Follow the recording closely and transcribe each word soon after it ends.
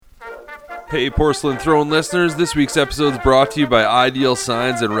Hey, Porcelain Throne listeners, this week's episode is brought to you by Ideal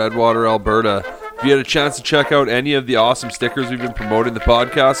Signs in Redwater, Alberta. If you had a chance to check out any of the awesome stickers we've been promoting the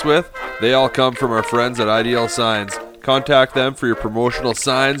podcast with, they all come from our friends at Ideal Signs. Contact them for your promotional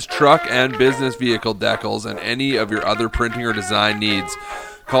signs, truck and business vehicle decals, and any of your other printing or design needs.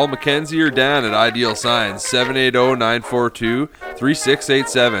 Call Mackenzie or Dan at Ideal Signs,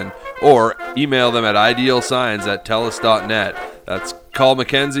 780-942-3687, or email them at idealsigns@telus.net. That's call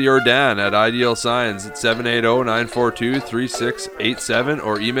Mackenzie or Dan at Ideal Signs at 780-942-3687,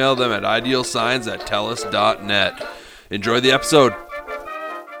 or email them at idealsigns@telus.net. Enjoy the episode.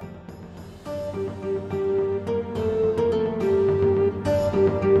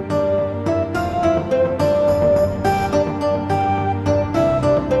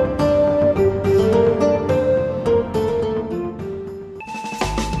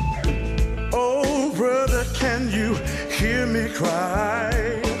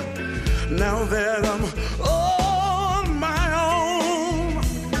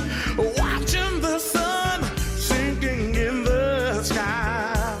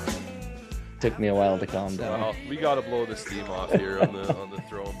 Took me a while to calm down. Well, we gotta blow the steam off here on the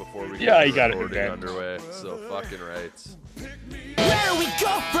throne before we get the recording it underway. So fucking rights. Where we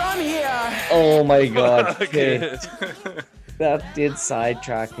go from here? Oh my god. Okay. That did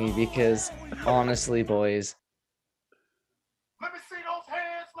sidetrack me because honestly, boys. Let me see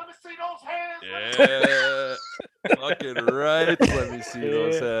those hands. Yeah. Fucking right. Let me see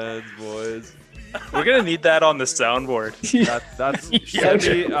those hands, boys. We're gonna need that on the soundboard. That's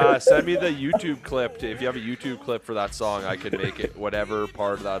send me the YouTube clip. If you have a YouTube clip for that song, I can make it whatever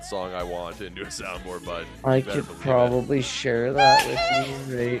part of that song I want into a soundboard. But I could probably share that with you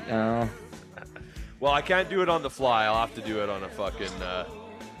right now. Well, I can't do it on the fly. I'll have to do it on a fucking.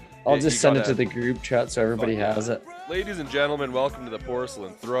 I'll just send it to the group chat so everybody has it. Ladies and gentlemen, welcome to the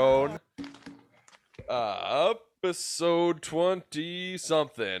Porcelain Throne. Episode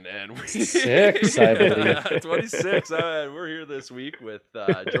 20-something, and we 6, I believe. 26. We're here this week with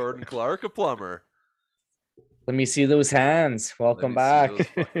Jordan Clark, a plumber. Let me see those hands. Welcome back.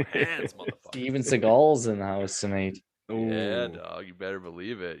 Hands, Steven Seagal's in the house tonight. Ooh. Yeah, dog. You better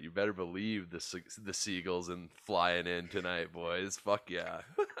believe it. You better believe the Seagulls and flying in tonight, boys. Fuck yeah.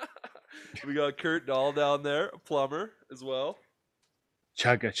 We got Kurt Dahl down there, a plumber as well.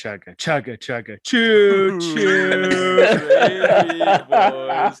 Chugga, chugga, chugga, chugga, choo, choo. Train week,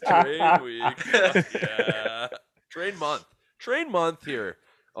 boys. Train week. Yeah. Train month. Train month here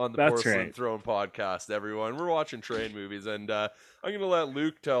on the Porcelain Throne podcast, everyone. We're watching train movies, and I'm going to let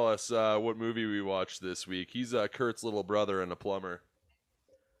Luke tell us what movie we watched this week. He's Kurt's little brother and a plumber.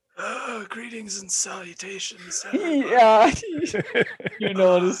 Greetings and salutations. Yeah. You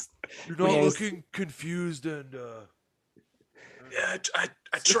noticed. You're not looking confused and... Yeah,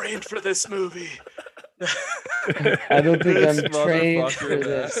 I trained for this movie. I don't think I'm trained for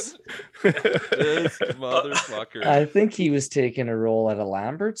this. This motherfucker. I think he was taking a role at a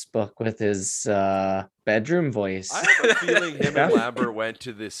Lambert's book with his bedroom voice. I have a feeling him and Lambert went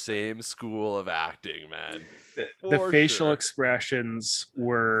to the same school of acting, man. The facial expressions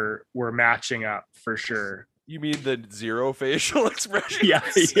were matching up for sure. You mean the zero facial expression? Yeah.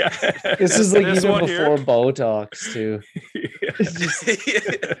 This is like even before Botox, too.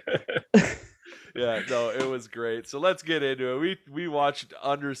 Yeah, no, it was great. So let's get into it. We watched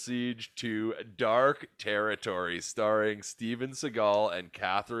Under Siege 2 Dark Territory, starring Steven Seagal and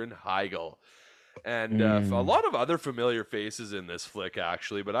Katherine Heigl. And a lot of other familiar faces in this flick,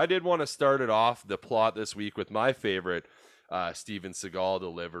 actually. But I did want to start it off, the plot this week, with my favorite Steven Seagal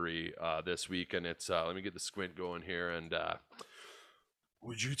delivery this week, and it's let me get the squint going here. And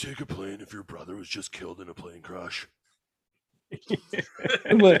would you take a plane if your brother was just killed in a plane crash?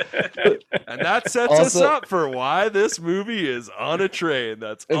 And that sets us up for why this movie is on a train.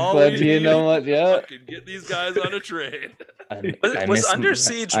 That's all. But you know what? Yeah, fucking get these guys on a train. Was Under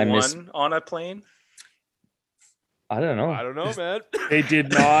Siege 1 on a plane? I don't know, man. They did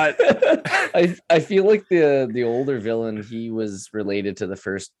not. I feel like the older villain, he was related to the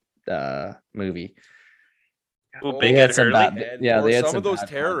first movie. Well, they had some bad, they had some of those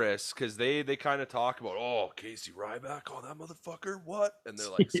terrorists, because they kind of talk about, Casey Ryback, that motherfucker, what? And they're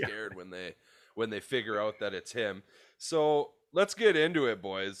like scared when they figure out that it's him. So let's get into it,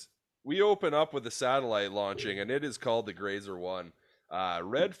 boys. We open up with a satellite launching, and it is called the Grazer 1.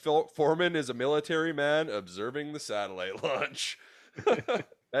 Red Foreman is a military man observing the satellite launch.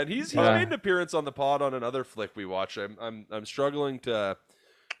 And he's made an appearance on the pod on another flick we watched. I'm struggling to.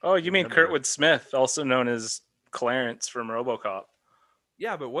 Oh, you mean Kurtwood Smith, also known as Clarence from RoboCop?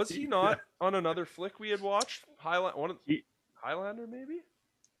 Yeah, but was he not on another flick we had watched? Highlander, maybe.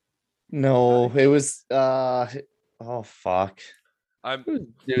 No, it was oh fuck. I'm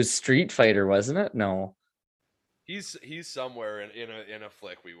It was Street Fighter, wasn't it? No. he's somewhere in a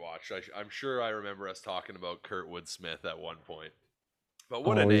flick we watched. I'm sure I remember us talking about Kurtwood Smith at one point. But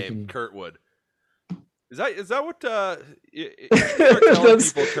what a Oh, you name, can Kurtwood. Is that what you should start telling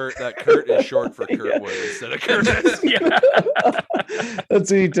That's- people that Kurt is short for Kurtwood instead of Curtis? Yeah. That's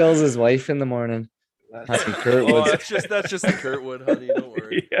what he tells his wife in the morning. Happy Oh, Kurtwood. that's just the Kurtwood, honey. Don't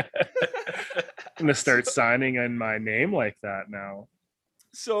worry. Yeah. I'm gonna start signing in my name like that now.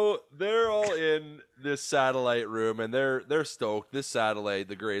 So they're all in this satellite room and they're stoked. This satellite,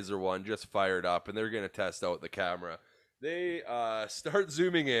 the Grazer one, just fired up and they're gonna test out the camera. They start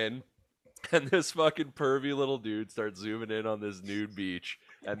zooming in, and this fucking pervy little dude starts zooming in on this nude beach.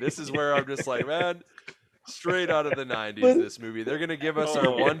 And this is where I'm just like, man, straight out of the 90s, this movie. They're gonna give us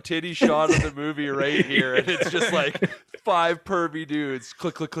our one titty shot of the movie right here, and it's just like 5 pervy dudes.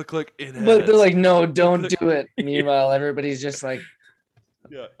 Click, click, click, click. But they're like, no, don't do it. Meanwhile, everybody's just like,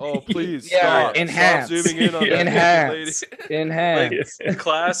 yeah. Oh, please Yeah, stop. enhance. Stop zooming in on that enhance, lady. enhance.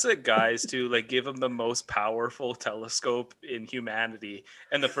 Classic guys to like give them the most powerful telescope in humanity,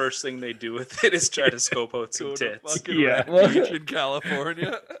 and the first thing they do with it is try to scope out some Go to tits. fucking Yeah. Red Beach in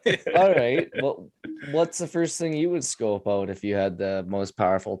California. All right. Well, what's the first thing you would scope out if you had the most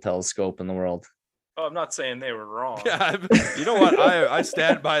powerful telescope in the world? Oh, I'm not saying they were wrong. Yeah, you know what? I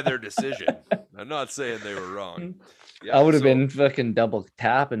stand by their decision. I'm not saying they were wrong. Yeah, I would have so been fucking double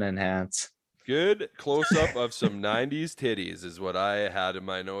tap and enhance. good close up of some 90s titties is what I had in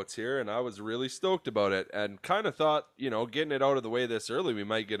my notes here, and I was really stoked about it and kind of thought, getting it out of the way this early, we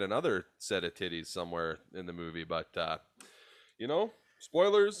might get another set of titties somewhere in the movie, but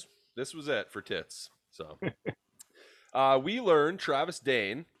spoilers, this was it for tits. So we learned Travis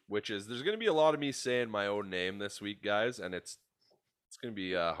Dane, which is there's going to be a lot of me saying my own name this week, guys, and it's going to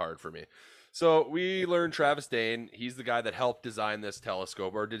be hard for me. So we learned Travis Dane. He's the guy that helped design this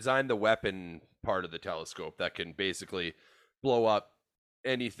telescope, or design the weapon part of the telescope that can basically blow up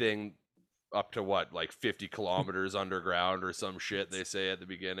anything up to like 50 kilometers underground or some shit they say at the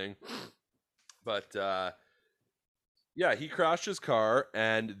beginning. But yeah, he crashed his car,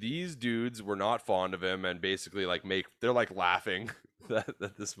 and these dudes were not fond of him, and basically they're like laughing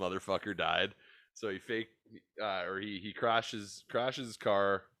that this motherfucker died. So he crashes his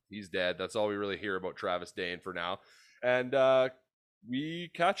car. He's dead. That's all we really hear about Travis Dane for now. And we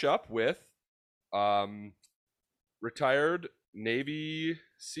catch up with retired Navy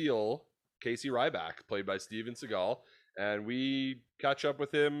SEAL Casey Ryback, played by Steven Seagal. And we catch up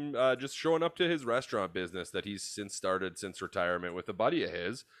with him just showing up to his restaurant business that he's since started since retirement with a buddy of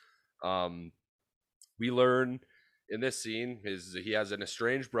his. We learn in this scene he has an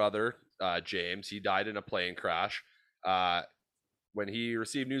estranged brother, James. He died in a plane crash. When he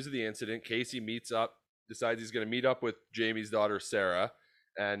received news of the incident, Casey decides he's going to meet up with Jamie's daughter, Sarah.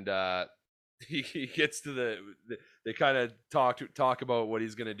 And he gets to they kind of talk about what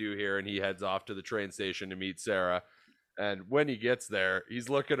he's going to do here. And he heads off to the train station to meet Sarah. And when he gets there, he's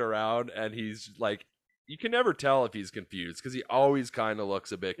looking around and he's like, you can never tell if he's confused because he always kind of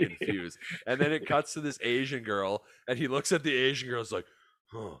looks a bit confused. And then it cuts to this Asian girl and he looks at the Asian girl, is like,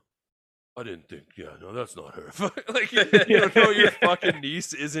 huh. I didn't think, no, that's not her. Like, you don't know your fucking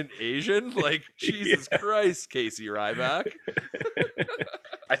niece isn't Asian? Like, Jesus Christ, Casey Ryback.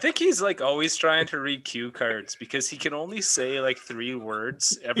 I think he's like always trying to read cue cards because he can only say like 3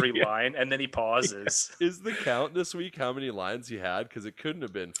 words every line and then he pauses. Is the count this week how many lines he had? Because it couldn't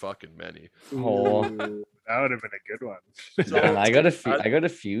have been fucking many. Oh, That would have been a good one. man, I got a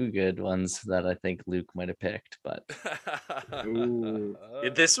few good ones that I think Luke might have picked, but Ooh.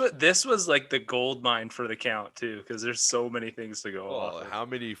 This was like the gold mine for the count too, because there's so many things to go off of. How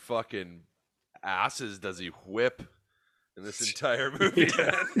many fucking asses does he whip in this entire movie?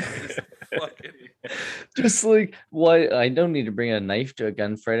 just like what I don't need to bring a knife to a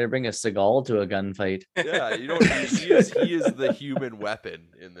gunfight. I bring a Seagal to a gunfight. Yeah, he is the human weapon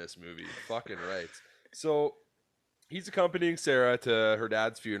in this movie. Fucking right. So he's accompanying Sarah to her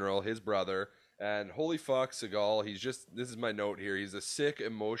dad's funeral, his brother, and holy fuck, Seagal, this is my note here, he's a sick,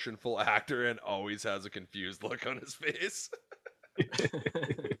 emotionful actor and always has a confused look on his face.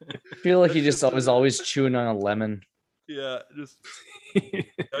 I feel like he just was always chewing on a lemon. Yeah, just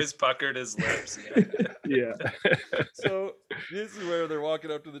Always puckered his lips. Yeah. so this is where they're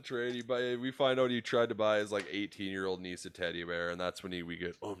walking up to the train. We find out he tried to buy his like 18-year-old niece a teddy bear, and that's when we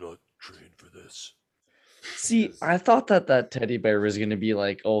get, I'm not trained for this. See, I thought that teddy bear was gonna be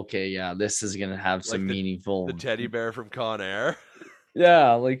like, okay, yeah, this is gonna have some Like meaningful. The teddy bear from Con Air.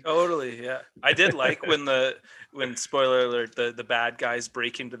 Yeah, like Totally, yeah. I did like when spoiler alert, the bad guys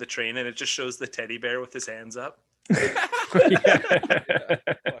break into the train and it just shows the teddy bear with his hands up.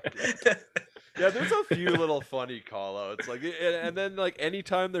 Yeah, there's a few little funny call outs. Like and then like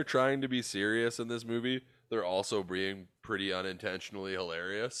anytime they're trying to be serious in this movie, they're also being pretty unintentionally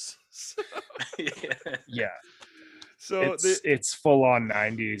hilarious. Yeah. Yeah, So it's full on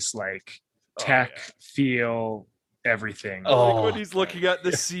 90s like Oh, tech yeah. feel everything. I like when Oh, he's looking at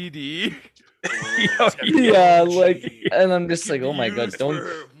the CD. yeah, like, and I'm just Can like, be oh my god, used don't. for-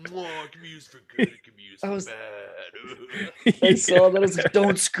 it can be used for good, it can be used I for was- bad. I saw that. I was like,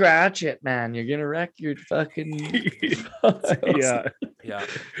 don't scratch it, man. You're gonna wreck your fucking. Yeah. Yeah,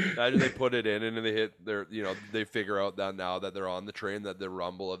 imagine they put it in and then they hit their, they figure out that now that they're on the train that the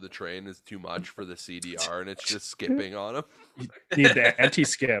rumble of the train is too much for the CDR and it's just skipping on them. Need the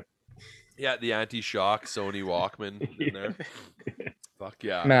anti-skip. Yeah, the anti-shock Sony Walkman in there. Fuck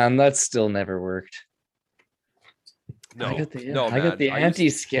yeah. Man, that still never worked. No, I got the, no, I got the man. I used-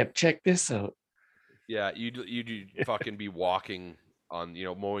 anti-skip. Check this out. Yeah, you'd fucking be walking on,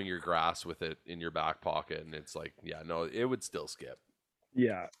 mowing your grass with it in your back pocket, and it's like, yeah, no, it would still skip.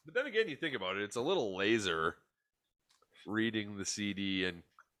 Yeah. But then again, you think about it, it's a little laser reading the CD and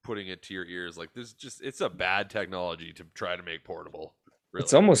putting it to your ears. Like it's a bad technology to try to make portable. Really.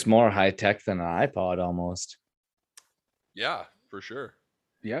 It's almost more high tech than an iPod, almost. Yeah, for sure.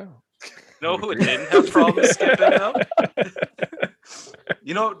 Yeah. No, who didn't have problems skipping though?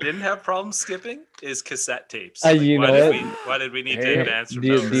 You know, who didn't have problems skipping is cassette tapes. You why know did what? why did we need Hey, to advance from The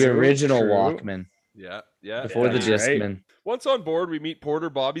those? original True. Walkman Yeah, yeah. before the that's right. Discman. Once on board, we meet Porter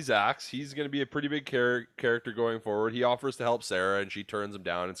Bobby Zacks. He's going to be a pretty big character going forward. He offers to help Sarah, and she turns him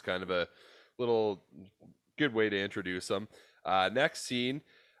down. It's kind of a little good way to introduce him. Next scene,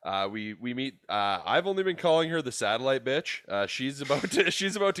 we meet. I've only been calling her the satellite bitch. She's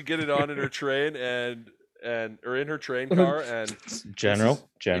about to get it on in her train or in her train car and General.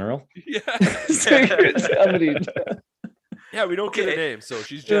 yeah. Somebody- Yeah, we don't get a Okay. name, so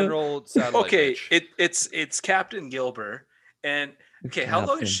she's General Satellite Okay, Bitch. it's Captain Gilbert. And okay, how long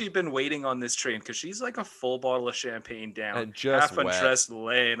Captain. has she been waiting on this train? Because she's like a full bottle of champagne down, And just half wet. undressed,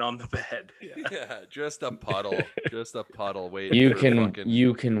 laying on the bed. Yeah, just a puddle, waiting. You for can fucking...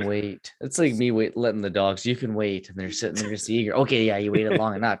 you can wait. It's like me letting the dogs. You can wait, and they're sitting there just eager. Okay, yeah, you waited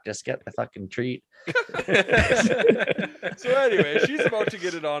long enough. Just get the fucking treat. So anyway, she's about to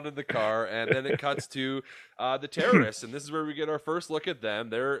get it on in the car, and then it cuts to the terrorists, and this is where we get our first look at them.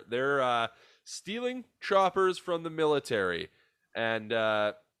 They're stealing choppers from the military, and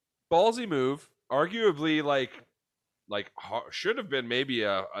ballsy move. Arguably, should have been maybe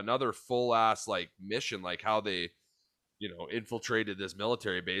another full ass mission, like how they infiltrated this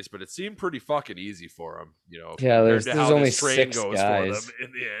military base, but it seemed pretty fucking easy for them. Yeah, compared there's to how only this train 6 goes guys. for them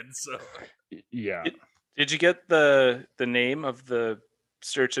in the end. So. Yeah. Did you get the name of the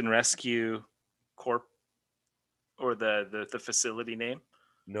search and rescue corp or the facility name?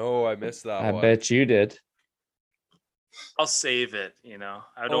 No, I missed that I one. bet you did. I'll save it.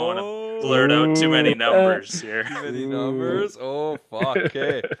 I don't want to blurt out too many numbers here. Too many numbers. Oh fuck.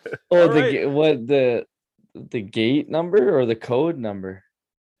 Okay. Oh, All the right. what the gate number or the code number?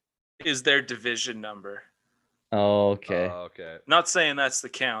 Is their division number? Oh, okay. Okay. Not saying that's the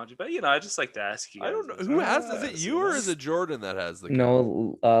count, but I just like to ask you. I guys don't know those who has. Is questions. it you or is it Jordan that has the count?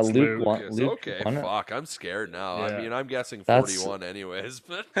 No, It's Luke. Luke. One, Yes, Luke. okay. One, Fuck. I'm scared now. I Yeah. mean, I'm guessing That's- 41 anyways,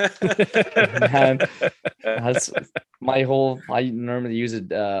 but Man, that's my whole. I normally use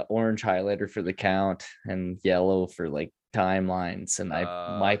a orange highlighter for the count and yellow for timelines, and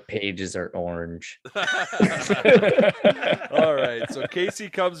my pages are orange. all right. So Casey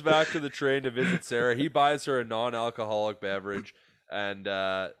comes back to the train to visit Sarah. He buys her a non-alcoholic beverage, and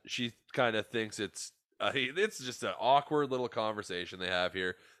she kind of thinks it's just an awkward little conversation they have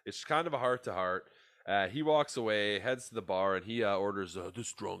here. It's kind of a heart-to-heart. He walks away, heads to the bar, and he orders the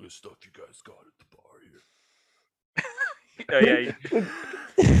strongest stuff you guys got at the bar here. Oh, yeah.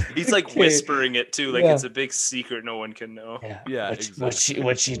 He's like Okay. whispering it too, like Yeah. it's a big secret no one can know. Yeah,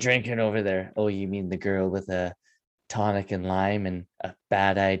 What's she drinking over there? Oh, you mean the girl with a tonic and lime and a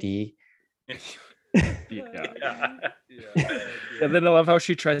bad ID? Yeah. Yeah. Yeah. And then I love how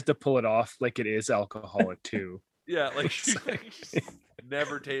she tries to pull it off like it is alcoholic too. Yeah, she's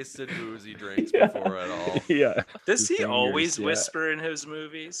never tasted boozy drinks Yeah. before at all. Yeah. Does he Fingers, always yeah. whisper in his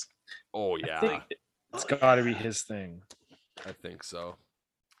movies? Oh yeah, think It's got to be his thing. I think so.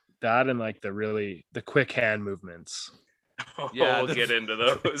 That and the quick hand movements. Yeah, we'll get into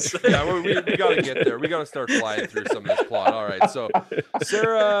those. Yeah, we got to get there. We got to start flying through some of this plot. All right, so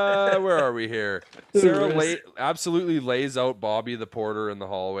Sarah, where are we here? Sarah absolutely lays out Bobby the porter in the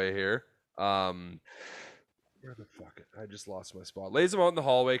hallway here. Where the fuck? I just lost my spot. Lays him out in the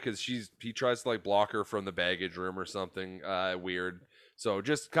hallway because he tries to like block her from the baggage room or something weird. So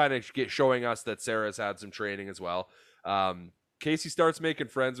just kind of showing us that Sarah's had some training as well. Casey starts making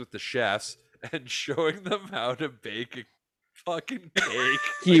friends with the chefs and showing them how to bake a fucking cake.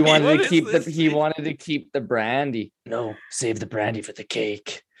 He wanted What to is keep this he thing? wanted to keep the brandy. No, save the brandy for the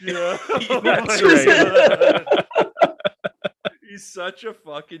cake. Yeah, That's right. He's such a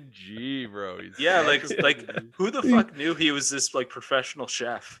fucking G, bro. He's Yeah, such a like fucking G. who the fuck knew he was this like professional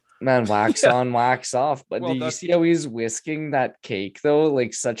chef? Man, wax on, wax off. But Well, did you that's- see how he's whisking that cake though?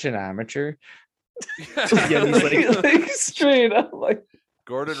 Like such an amateur. Yeah, he's like- like straight up like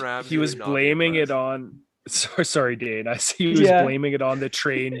Gordon Ramsay. He was would not be blaming it impressed. on. Sorry, Dane. I see he was Yeah. blaming it on the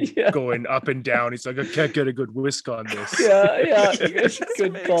train Yeah. going up and down. He's like, I can't get a good whisk on this. yeah. He just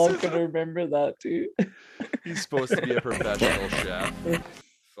Good makes call. it Could up. remember that too. He's supposed to be a professional chef.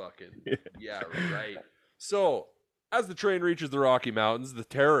 Fucking yeah, right. So, as the train reaches the Rocky Mountains, the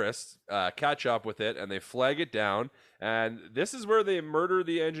terrorists catch up with it and they flag it down. And this is where they murder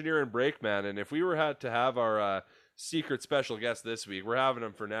the engineer and brakeman. And if we had to have our secret special guest this week, we're having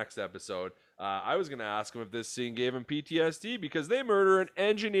him for next episode. I was going to ask him if this scene gave him PTSD because they murder an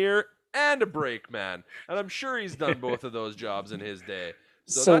engineer and a brakeman. And I'm sure he's done both of those jobs in his day.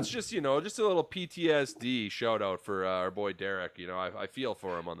 So that's just, just a little PTSD shout out for our boy Derek. I feel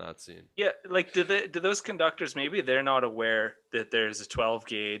for him on that scene. Yeah, like do those conductors, maybe they're not aware that there's a 12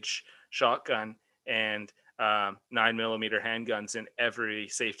 gauge shotgun and 9mm handguns in every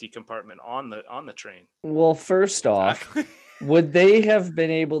safety compartment on the train. Well, first off, Exactly. would they have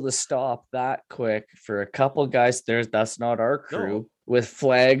been able to stop that quick for a couple guys there? That's not our crew No. with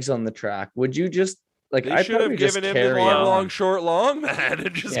flags on the track. Would you just like They I should have probably just given him the carry long, on. long, short, long, man,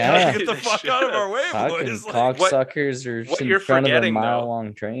 and just Yeah. gotta get the They fuck out of our way, Fucking boys. Like, cocksuckers are what in you're front of a forgetting, though-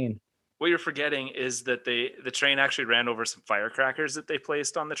 mile-long train. What you're forgetting is that the train actually ran over some firecrackers that they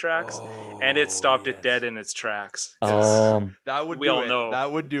placed on the tracks, and it stopped it dead in its tracks. That would We do all it. know.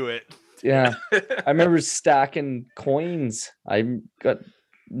 That would do it. Yeah, I remember stacking coins. I got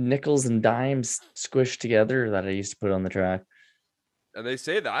nickels and dimes squished together that I used to put on the track. And they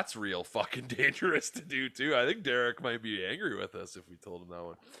say that's real fucking dangerous to do too. I think Derek might be angry with us if we told him that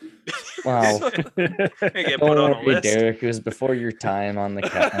one. Wow. They get Don't put on a worry, list. Derek. It was before your time on the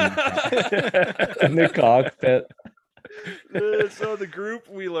in the cockpit. So the group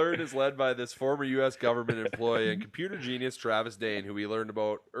we learned is led by this former U.S. government employee and computer genius Travis Dane, who we learned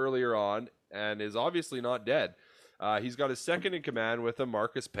about earlier on, and is obviously not dead. He's got his second in command with him,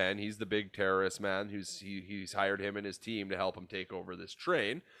 Marcus Penn. He's the big terrorist man he's hired him and his team to help him take over this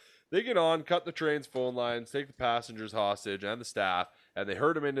train. They get on, cut the train's phone lines, take the passengers hostage and the staff, and they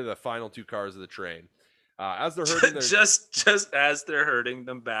herd them into the final two cars of the train. As they're herding their just as they're herding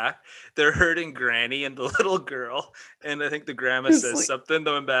them back, they're herding Granny and the little girl, and I think the grandma It's says like- something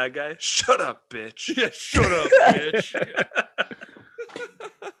to the bad guy. Shut up, bitch. yeah, shut up, bitch.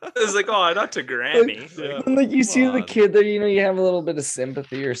 It's like, oh, not to Granny. Yeah. And like you see Come the on. kid there, you have a little bit of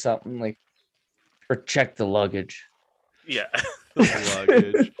sympathy or something, like, or check the luggage. Yeah.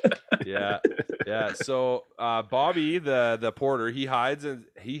 Luggage. Yeah. So Bobby, the porter, he hides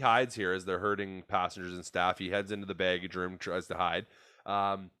here as they're herding passengers and staff. He heads into the baggage room, tries to hide.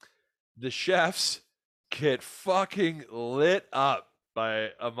 The chefs get fucking lit up by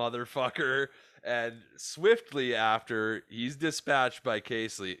a motherfucker, and swiftly after, he's dispatched by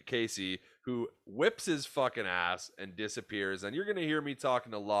Casey, who whips his fucking ass and disappears. And you're gonna hear me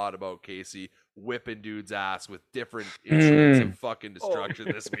talking a lot about Casey whipping dude's ass with different instruments of fucking destruction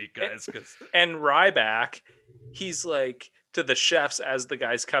this week, guys. 'Cause And Ryback, he's like to the chefs as the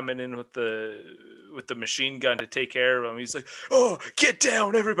guy's coming in with the machine gun to take care of him. He's like, "Oh, get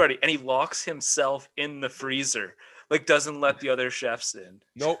down, everybody!" And he locks himself in the freezer, like doesn't let the other chefs in.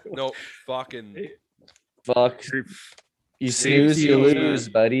 nope, fucking Fuck. You snooze, you lose,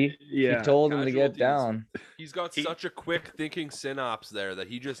 buddy. Yeah. You told him to get Casualties. down. He's got such a quick thinking synapse there that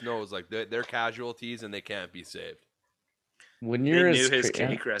he just knows like they're casualties and they can't be saved. When He you're knew as his cra-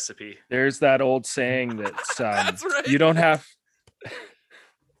 cake recipe. There's that old saying that's That's right. you don't have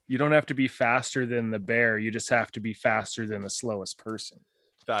to be faster than the bear. You just have to be faster than the slowest person.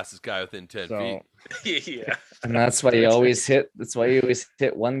 Fastest guy within 10 So feet. Yeah. And that's why you always hit. That's why you always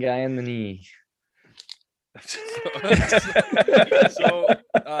hit one guy in the knee. So,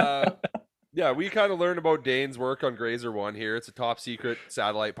 yeah, we kind of learned about Dane's work on Grazer 1 here. It's a top secret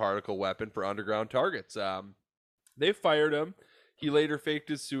satellite particle weapon for underground targets. They fired him. He later faked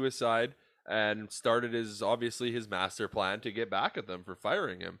his suicide and started his master plan to get back at them for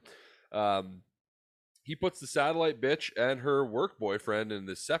firing him. He puts the satellite bitch and her work boyfriend in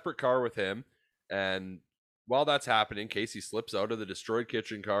this separate car with him, and while that's happening, Casey slips out of the destroyed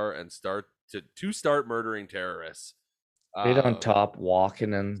kitchen car and start murdering terrorists. Right on top,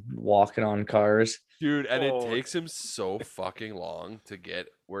 walking on cars. Dude, and it Oh. takes him so fucking long to get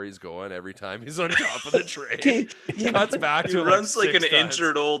where he's going every time he's on top of the train. He cuts back He to runs like an 6 times.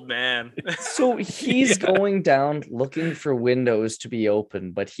 injured old man. So he's going down looking for windows to be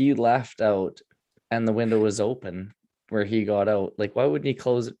open, but he left out and the window was open where he got out. Like, why wouldn't he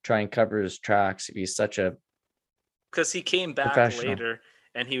close it, try and cover his tracks if he's such a Because he came back Professional. later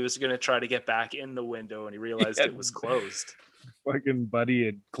and he was going to try to get back in the window and he realized it was closed. Fucking buddy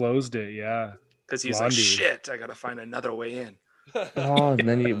had closed it. Yeah. Because he's Blondie. like, shit, I got to find another way in. oh, and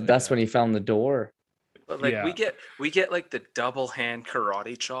then that's when he found the door. But like Yeah. we get like the double hand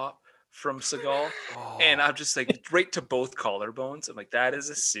karate chop from Seagal. And I'm just like right to both collarbones. I'm like, that is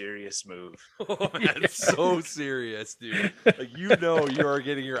a serious move. Oh man, so serious, dude. Like, you know you are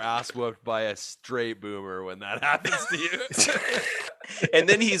getting your ass whooped by a straight boomer when that happens to you. And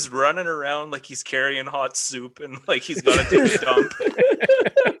then he's running around like he's carrying hot soup and like he's got to take a dump.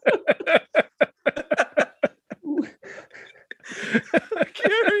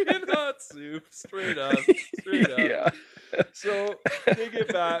 Carrying hot soup, straight up. Yeah. So they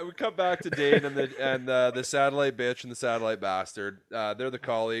get back. We come back to Dane and the satellite bitch and the satellite bastard. They're the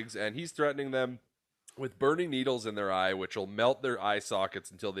colleagues, and he's threatening them with burning needles in their eye, which will melt their eye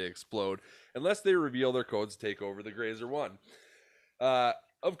sockets until they explode, unless they reveal their codes to take over the Grazer 1.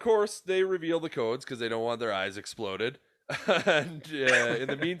 Of course, they reveal the codes because they don't want their eyes exploded. And in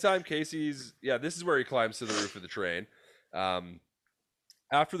the meantime, Casey's this is where he climbs to the roof of the train.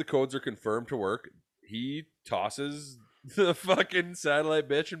 After the codes are confirmed to work, he tosses the fucking satellite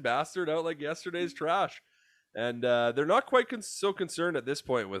bitch and bastard out like yesterday's trash. And they're not quite so concerned at this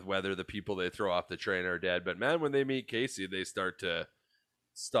point with whether the people they throw off the train are dead. But man, when they meet Casey, they start to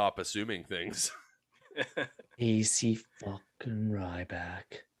stop assuming things. AC fucking Ryback.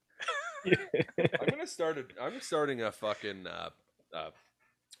 I'm starting a fucking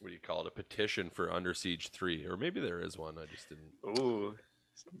what do you call it? A petition for Under Siege 3, or maybe there is one. I just didn't. Ooh.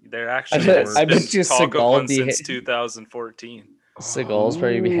 There actually bet- has I bet been you talk of Seagal one be since hit- 2014. Seagal's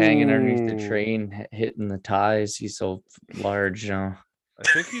probably be hanging underneath the Ooh. train, hitting the ties. He's so large, you know. I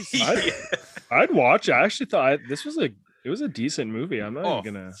think he's. I'd watch. I actually thought this was it was a decent movie. I'm not Oh,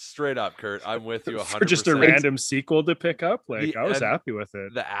 even gonna straight up, Kurt. I'm with you 100%. for just a random sequel to pick up. Like, I was and happy with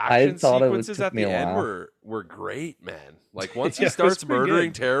it. The action thought it would sequences took at me the a end while. were great, man. Like, once Yeah, he it was starts pretty murdering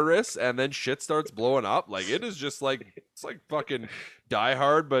good. terrorists and then shit starts blowing up, like, it is just like it's like fucking Die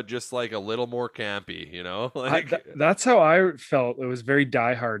Hard, but just like a little more campy, you know? Like, That's how I felt. It was very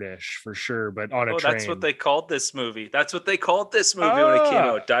Die Hard-ish for sure, but on a Oh, train. that's what they called this movie. That's what they called this movie when it came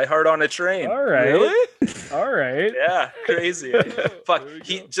Ah. out. Die Hard on a Train. All right. really? All right. Yeah, crazy. Fuck. There we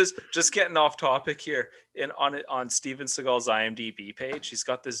He go. just getting off topic here. On Steven Seagal's IMDb page, he's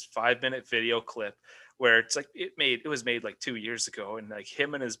got this 5-minute video clip where it's like it was made like 2 years ago, and like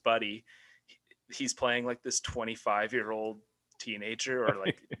him and his buddy, he's playing like this 25-year-old teenager or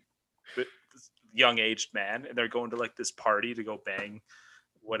like this young aged man, and they're going to like this party to go bang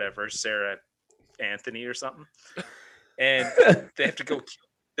whatever Sarah Anthony or something, and they have to go.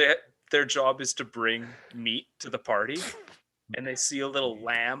 Their job is to bring meat to the party, and they see a little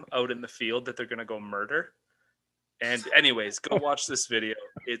lamb out in the field that they're gonna go murder. And anyways, go watch this video.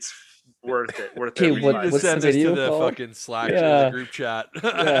 It's worth it. Worth Okay, every what- five Just what's the send this video to the called? fucking Slack in Yeah. the group chat.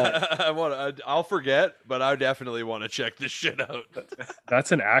 Yeah. I'll forget, but I definitely want to check this shit out.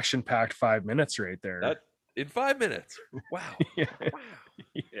 That's an action-packed 5 minutes right there. That in 5 minutes. Wow. Yeah.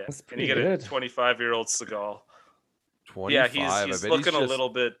 Yeah, That's and you pretty get good. a 25-year-old Seagal. 25. Yeah, I he's bet looking a just- little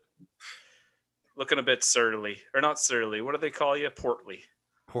bit, looking a bit surly, or not surly. What do they call you? Portly.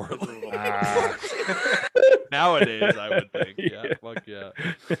 poorly. Ah. Nowadays, I would think. Yeah. Yeah. Fuck yeah.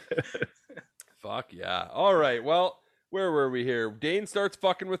 Fuck yeah. All right. Well, where were we here? Dane starts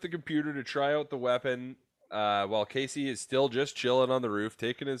fucking with the computer to try out the weapon. While Casey is still just chilling on the roof,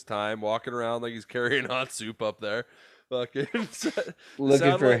 taking his time, walking around like he's carrying hot soup up there. Fucking Looking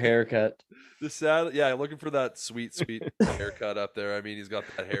for a satellite- haircut. looking for that sweet haircut up there. I mean, he's got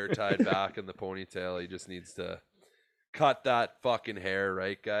that hair tied back in the ponytail. He just needs to cut that fucking hair,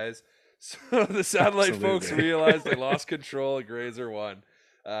 right, guys? So the satellite folks Absolutely. realize they lost control of Grazer 1.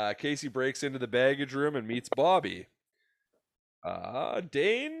 Casey breaks into the baggage room and meets Bobby.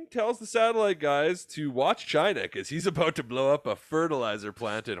 Dane tells the satellite guys to watch China because he's about to blow up a fertilizer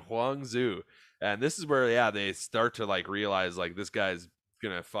plant in Huangzhou. And this is where, they start to like realize like this guy's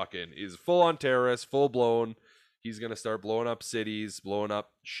gonna is full on terrorist, full blown. He's gonna start blowing up cities, blowing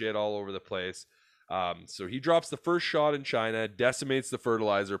up shit all over the place. So he drops the first shot in China, decimates the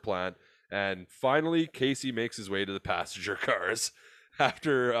fertilizer plant, and finally Casey makes his way to the passenger cars.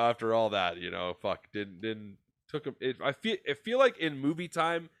 After all that, didn't took him. I feel like in movie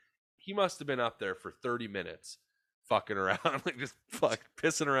time, he must have been up there for 30 minutes, fucking around, like just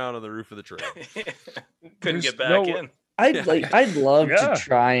pissing around on the roof of the train. Couldn't get back in. I'd love to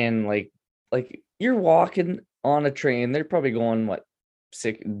try and like you're walking on a train. They're probably going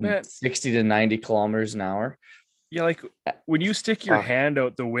 60 to 90 kilometers an hour. Yeah, like when you stick your hand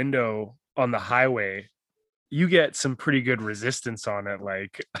out the window on the highway, you get some pretty good resistance on it.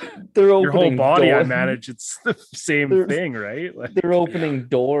 Like your whole body, I manage. It's the same thing, right? Like, they're opening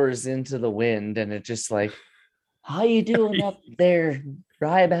doors into the wind, and it's just like, how you doing up there,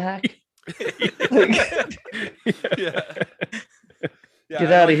 Ryback?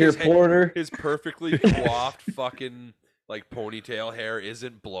 Get out of here, Porter. His perfectly coiffed fucking like ponytail hair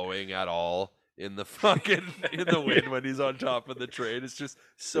isn't blowing at all in the wind when he's on top of the train. It's just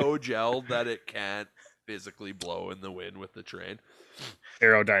so gelled that it can't physically blow in the wind with the train.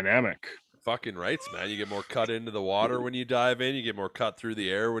 Aerodynamic. Fucking rights, man. You get more cut into the water when you dive in. You get more cut through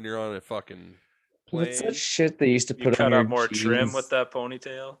the air when you're on a fucking plane. What's that shit they used to put cut on out your more jeans trim with that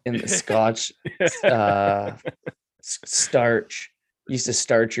ponytail in the Scotch starch? Used to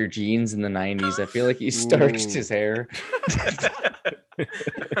starch your jeans in the 90s. I feel like he starched his hair. Starched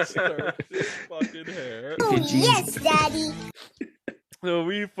his fucking hair. Oh, yes, Daddy. So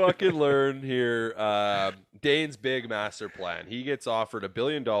we fucking learn here Dane's big master plan. He gets offered $1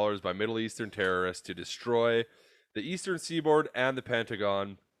 billion by Middle Eastern terrorists to destroy the Eastern Seaboard and the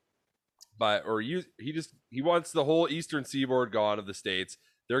Pentagon. He wants the whole Eastern Seaboard gone of the States.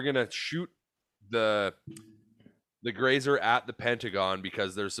 They're gonna shoot the Grazer at the Pentagon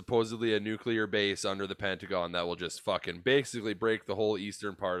because there's supposedly a nuclear base under the Pentagon that will just fucking basically break the whole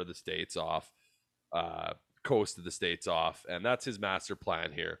eastern part of the states off, coast of the states off, and that's his master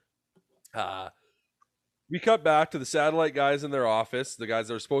plan here. We cut back to the satellite guys in their office, the guys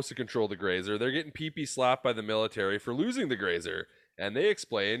that are supposed to control the Grazer. They're getting pee-pee slapped by the military for losing the Grazer, and they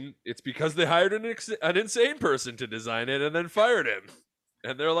explain it's because they hired an insane person to design it and then fired him.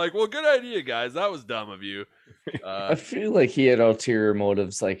 And they're like, well, good idea, guys. That was dumb of you. I feel like he had ulterior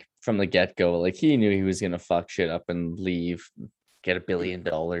motives, like from the get-go. Like he knew he was gonna fuck shit up and leave, get $1 billion.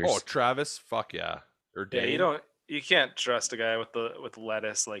 Oh, Travis, fuck yeah. Or Dane. Yeah, you can't trust a guy with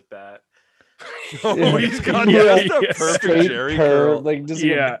lettuce like that. Oh, he's got the perfect Jerry curl. Like just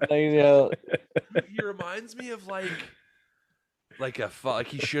He reminds me of like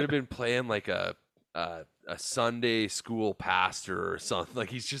he should have been playing like a Sunday school pastor or something. Like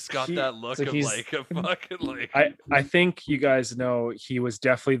he's just got that look of like a fucking like. I think you guys know he was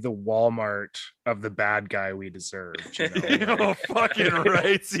definitely the Walmart of the bad guy we deserved. Oh, fucking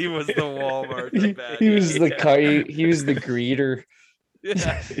right. He was the Walmart. The bad he was guy. the car. He was the greeter.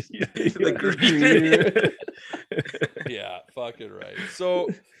 Yeah. The greeter. Yeah, fucking right. So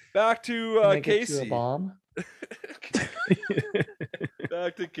back to Casey. Bomb?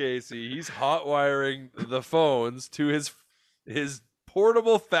 Back to Casey. He's hot wiring the phones to his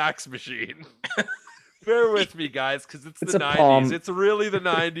portable fax machine. Bear with me, guys, because it's the 90s. Palm. It's really the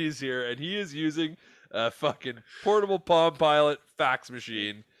 90s here, and he is using a fucking portable Palm Pilot fax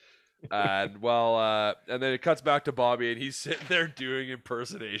machine. And and then it cuts back to Bobby, and he's sitting there doing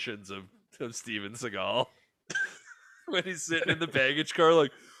impersonations of Steven Seagal when he's sitting in the baggage car, like,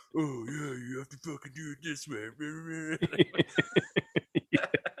 oh yeah, you have to fucking do it this way.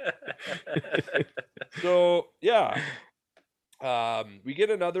 So yeah, we get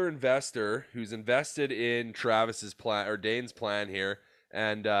another investor who's invested in Travis's plan or Dane's plan here,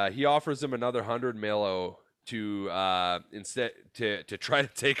 and he offers him another 100 mil to instead to try to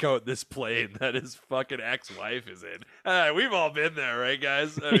take out this plane that his fucking ex-wife is in. We've all been there, right,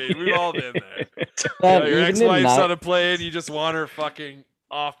 guys? I mean, we've all been there. Your ex-wife's on a plane, you just want her fucking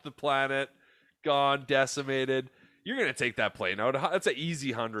off the planet, gone, decimated. You're gonna take that plane out. That's an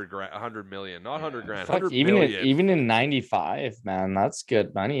easy 100 million, not 100 grand. 100 million. Even in 95, man, that's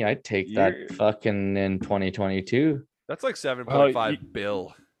good money. I'd take that fucking in 2022. That's like 7.5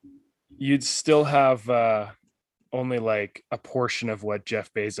 bill. You'd still have only like a portion of what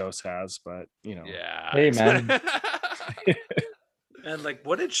Jeff Bezos has, but Yeah. Hey, man. And like,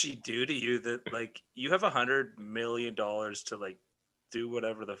 what did she do to you that like you have $100 million to like do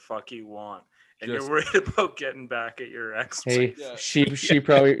whatever the fuck you want, and you're worried about getting back at your ex? Hey, she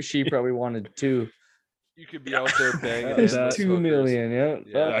probably wanted to. You could be out there banging. There's endless 2 hookers. million. Yeah,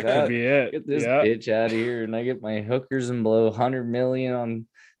 Yeah, fuck That could be it. Get this Yeah. bitch out of here, and I get my hookers and blow 100 million on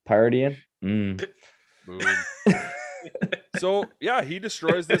partying. Boom. So yeah, he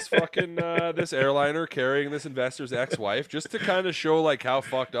destroys this fucking this airliner carrying this investor's ex-wife just to kind of show like how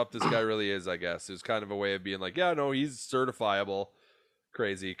fucked up this guy really is. I guess it's kind of a way of being like, yeah, no, he's certifiable.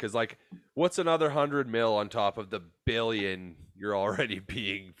 Crazy, because like, what's another 100 mil on top of the billion you're already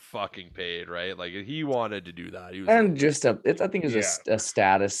being fucking paid, right? Like he wanted to do that. He was And just I think it was a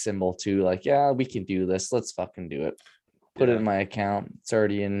status symbol too. Like, yeah, we can do this. Let's fucking do it. Put it in my account. It's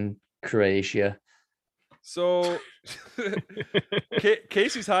already in Croatia. So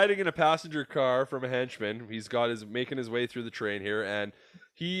Casey's hiding in a passenger car from a henchman. He's making his way through the train here, and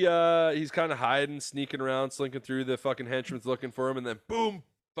he's kind of hiding, sneaking around, slinking through. The fucking henchman's looking for him, and then boom,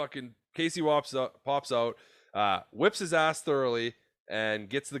 fucking Casey pops out, whips his ass thoroughly, and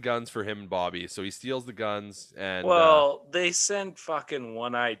gets the guns for him and Bobby. So he steals the guns, and they send fucking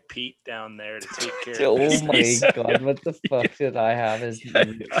One-Eyed Pete down there to take care of Oh business. my god, what the fuck did I have as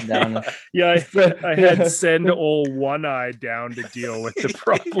down? Yeah, I had send old One Eye down to deal with the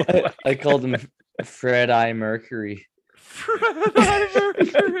problem. I called him Fred Eye Mercury. Fred Eye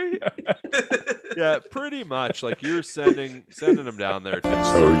Mercury. Yeah, pretty much. Like you're sending him down there.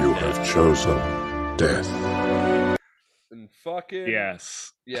 So you have chosen death. And fucking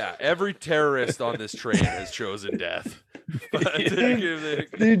Yes. yeah, every terrorist on this train has chosen death.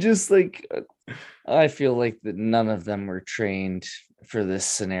 They're just like, I feel like that none of them were trained for this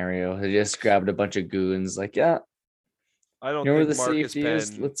scenario. They just grabbed a bunch of goons, like, yeah, I don't you know where think the Marcus safety Penn.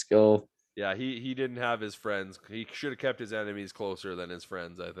 is. Let's go. Yeah, he didn't have his friends. He should have kept his enemies closer than his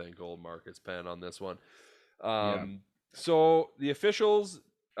friends. I think old Marcus Penn on this one. So the officials.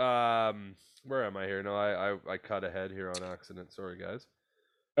 Where am I here? No, I cut ahead here on accident. Sorry, guys.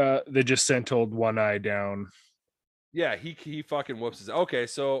 They just sent old One Eye down. Yeah, he fucking whoops his. Okay,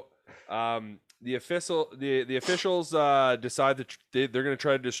 so the officials decide that they're going to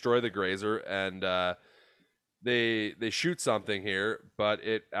try to destroy the grazer, and they shoot something here, but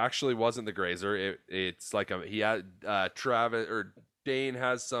it actually wasn't the grazer. It's like he had Travis or Dane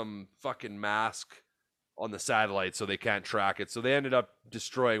has some fucking mask on the satellite, so they can't track it. So they ended up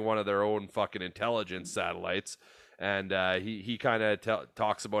destroying one of their own fucking intelligence satellites. And he kind of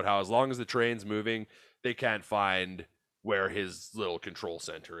talks about how as long as the train's moving, they can't find where his little control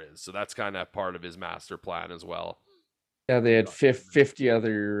center is. So that's kind of part of his master plan as well. Yeah, they had 50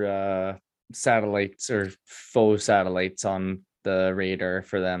 other satellites or faux satellites on the radar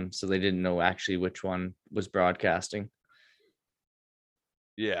for them, so they didn't know actually which one was broadcasting.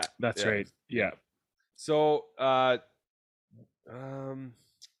 Yeah, That's right. Yeah. So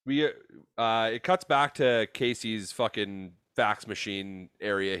it cuts back to Casey's fucking fax machine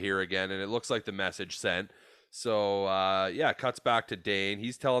area here again, and it looks like the message sent. So it cuts back to Dane.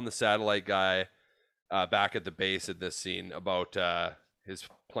 He's telling the satellite guy back at the base in this scene about his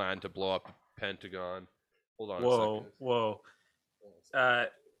plan to blow up the Pentagon. Hold on a second. Whoa. I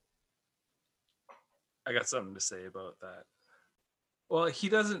got something to say about that. Well, he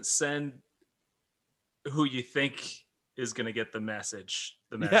doesn't send who you think is going to get the message.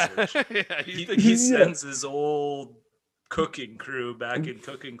 Yeah, he sends his old cooking crew back in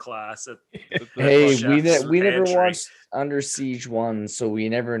cooking class at Hey, chef's we never pantry. watched Under Siege 1, so we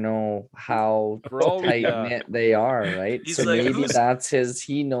never know how tight knit they are, right? He's So like, maybe that's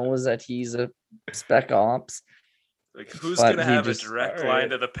he knows that he's a spec ops. Like, who's But going to he have just- a direct line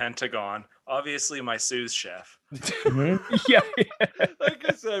to the Pentagon? Obviously, my sous chef. Yeah. Like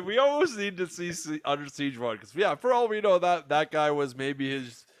I said, we almost need to see Under Siege 1 because for all we know, that guy was maybe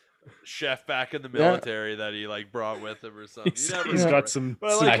his chef back in the military that he like brought with him or something. He's You never he's know, got right? some But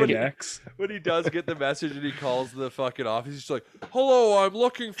I like when he- X. When he does get the message and he calls the fucking office, he's just like, "Hello, I'm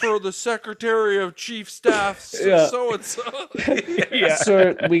looking for the Secretary of Chief Staff, so and so." Yeah.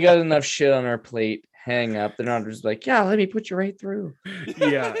 So we got enough shit on our plate. Hang up. They're not just like, yeah, let me put you right through.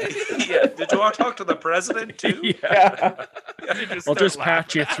 Yeah. Yeah. Did you want to talk to the president too? Yeah. I'll Start just laughing.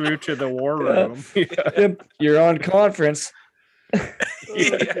 patch you through to the war room. Yep, you're on conference.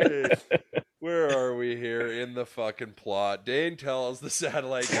 Okay. Where are we here in the fucking plot? Dane tells the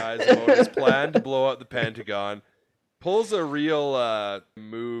satellite guys about his plan to blow up the Pentagon, pulls a real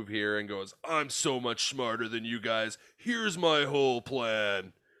move here and goes, "I'm so much smarter than you guys. Here's my whole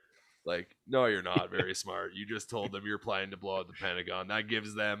plan." Like, no, you're not very smart. You just told them you're planning to blow up the Pentagon. That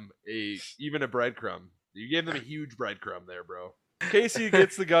gives them even a breadcrumb. You gave them a huge breadcrumb there, bro. Casey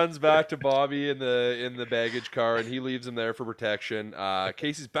gets the guns back to Bobby in the baggage car, and he leaves him there for protection.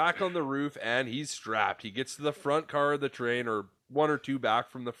 Casey's back on the roof, and he's strapped. He gets to the front car of the train, or one or two back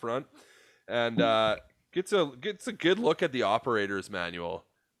from the front, and Gets a good look at the operator's manual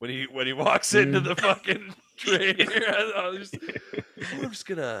when he walks into the fucking train. I'm just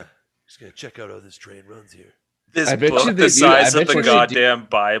gonna check out how this train runs here. This book the size of the goddamn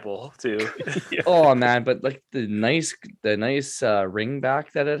Bible, too. Yeah. Oh man, but like the nice ring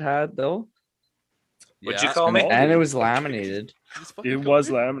back that it had though. What'd you call me? And it was laminated. It was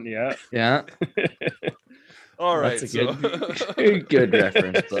laminated, yeah. All right, that's a good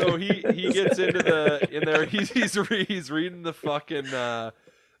reference. But. So he gets into there. He's reading the fucking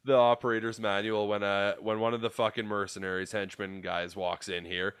the operator's manual when one of the fucking mercenaries henchmen guys walks in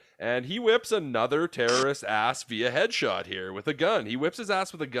here, and he whips another terrorist ass via headshot here with a gun. He whips his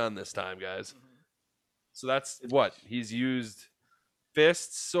ass with a gun this time, guys. So that's what he's used: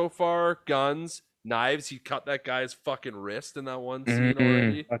 fists so far, guns, knives. He cut that guy's fucking wrist in that one scene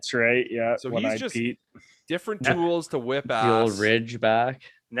already. That's right. Yeah. So he's just different tools to whip ass. The old ridge back.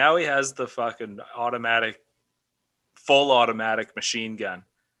 Now he has the fucking full automatic machine gun.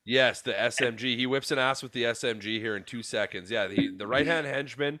 Yes, the SMG. He whips an ass with the SMG here in 2 seconds. Yeah, the right-hand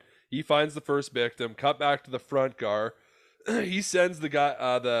henchman, he finds the first victim, cut back to the front car. He sends the guy,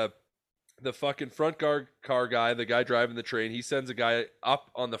 the fucking front car guy, the guy driving the train, he sends a guy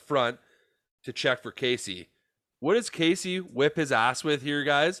up on the front to check for Casey. What does Casey whip his ass with here,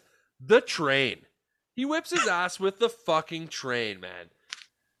 guys? The train. He whips his ass with the fucking train, man.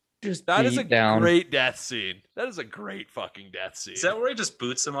 That is a great death scene. That is a great fucking death scene. Is that where he just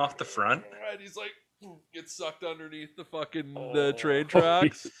boots him off the front? Right, he's like gets sucked underneath the fucking the train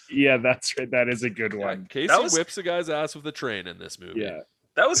tracks. Yeah, that's right. That is a good one. Casey whips a guy's ass with a train in this movie. Yeah.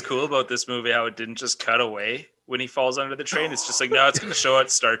 That was cool about this movie, how it didn't just cut away when he falls under the train. It's just like, no, it's going to show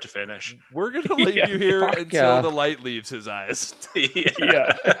it start to finish. We're going to leave you here until the light leaves his eyes.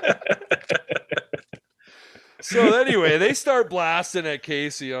 Yeah. So anyway, they start blasting at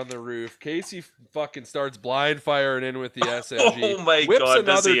Casey on the roof. Casey fucking starts blind firing in with the SMG. Oh my Whips God,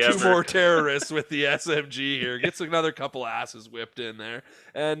 another two more terrorists with the SMG here. Gets another couple asses whipped in there.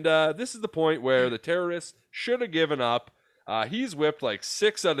 And this is the point where the terrorists should have given up. He's whipped like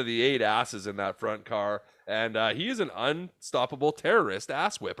 6 out of the 8 asses in that front car. And he is an unstoppable terrorist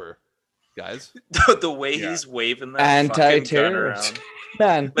ass whipper, guys. The way he's waving that fucking gun around.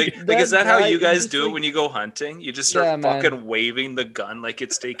 Man, like is that how you guys do it when you go hunting? You just start fucking waving the gun like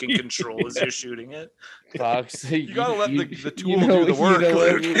it's taking control as you're shooting it. Fox, you gotta let the tool do the work,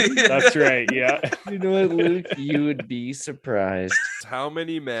 Luke. That's right, yeah. You know what, Luke? You would be surprised. How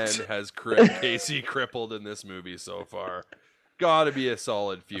many men has Casey crippled in this movie so far? Gotta be a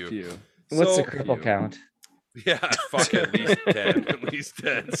solid few. What's the cripple count? Yeah, fuck, at least 10. At least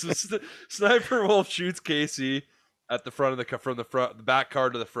 10. So Sniper Wolf shoots Casey at the front of the back car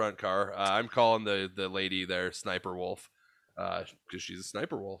to the front car. I'm calling the lady there Sniper Wolf because she's a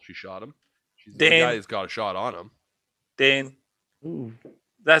sniper wolf. She shot him. She's the guy who's got a shot on him. Dane,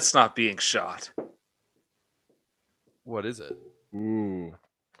 that's not being shot. What is it? Ooh.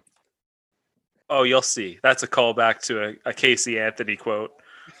 Oh, you'll see. That's a callback to a Casey Anthony quote.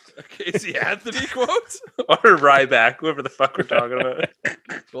 A Casey Anthony quote? Or Ryback, whoever the fuck we're talking about.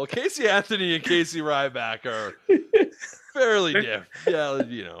 Well, Casey Anthony and Casey Ryback are fairly different. Yeah,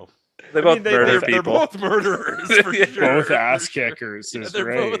 you know. They both murder people. They're both murderers, for sure. Both ass kickers. Yeah, is they're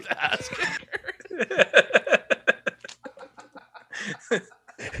right. both ass kickers.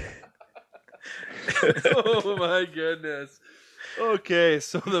 Oh my goodness. Okay,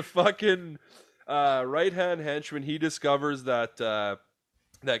 so the fucking right-hand henchman, he discovers that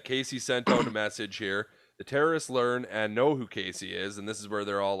Casey sent out a message here. The terrorists learn and know who Casey is, and this is where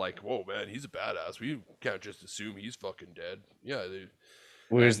they're all like, whoa, man, he's a badass. We can't just assume he's fucking dead. Yeah.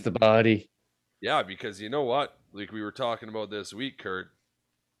 Where's the body? Yeah, because you know what? Like we were talking about this week, Kurt,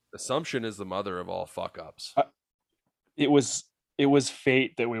 assumption is the mother of all fuck-ups. It was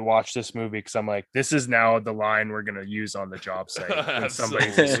fate that we watched this movie because I'm like, this is now the line we're gonna use on the job site. When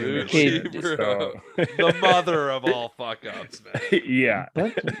somebody's assuming shit, so. The mother of all fuck-ups, man. Yeah.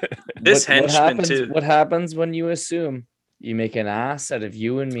 This henchman too. What happens when you assume? You make an ass out of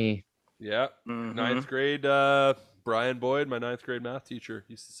you and me. Yeah. Mm-hmm. 9th grade, Brian Boyd, my 9th grade math teacher,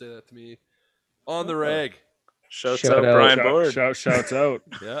 used to say that to me on the reg. Shouts out Brian Boyd. Shouts out.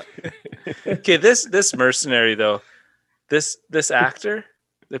 Yeah. Okay, this mercenary though. This actor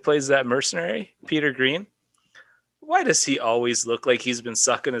that plays that mercenary, Peter Green, why does he always look like he's been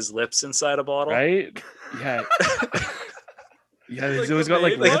sucking his lips inside a bottle? Right? Yeah. Yeah, Like he's always got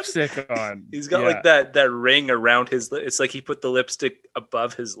like lipstick on. He's got like that ring around his lip. It's like he put the lipstick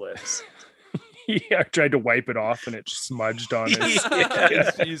above his lips. Yeah, I tried to wipe it off and it smudged on his.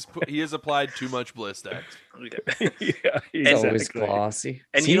 He has applied too much Blistex. Yeah, He's always glossy.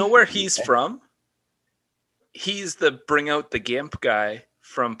 And you know where he's from? He's the bring out the gimp guy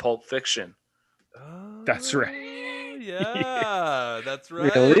from Pulp Fiction. That's right. Yeah, that's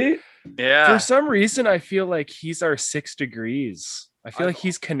right. Really? Yeah. For some reason, I feel like he's our 6 degrees. I feel like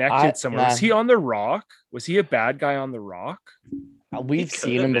he's connected somewhere. Was he on The Rock? Was he a bad guy on The Rock? We've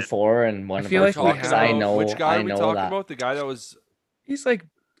seen could've him been. before in one I of feel our like we talks. have. I know. Which guy I are we know talking that. about? The guy that was. He's like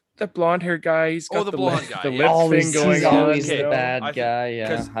the blonde hair guy. He's got the blonde guy, the yeah. lip Always, thing going he's on. always Okay, the bad I think- guy. Yeah,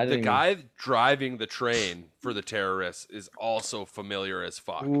 Because I the didn't guy driving the train for the terrorists is also familiar as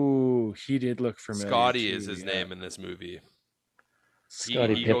fuck. Ooh, he did look familiar. Scotty too, is his yeah. name in this movie.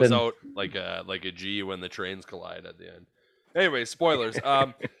 Scotty He goes Pippen. out like a G when the trains collide at the end. Anyway, spoilers.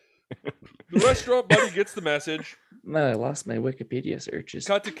 The restaurant buddy gets the message. Man, I lost my Wikipedia searches.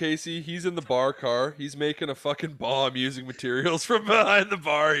 Cut to Casey. He's in the bar car. He's making a fucking bomb using materials from behind the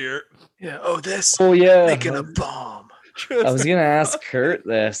bar here. Yeah. Oh, this. Oh yeah, Making a bomb. I was gonna ask Kurt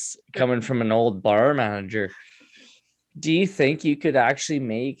this, coming from an old bar manager. Do you think you could actually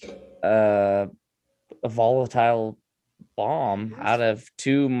make a volatile bomb out of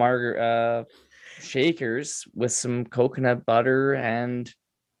 2 shakers with some coconut butter and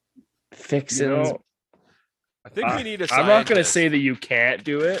fixins? I think we need a I'm not gonna scientist. say that you can't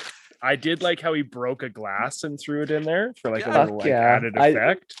do it. I did like how he broke a glass and threw it in there for like Yeah. a little Fuck like yeah. added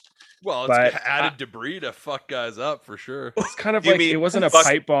effect. Well, it's but added debris to fuck guys up for sure. It's kind of You like mean it wasn't a fuck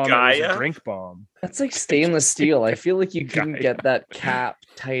pipe bomb, it was Gaia? a drink bomb. That's like stainless steel. I feel like you couldn't Gaia. get that cap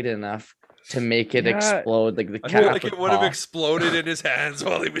tight enough to make it Yeah. explode. Like the I cap feel like it would have pop. exploded in his hands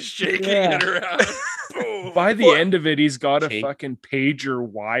while he was shaking Yeah. it around. Boom. By the end of it, he's got a Shake. fucking pager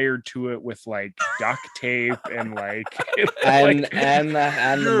wired to it with like duct tape and like and like, and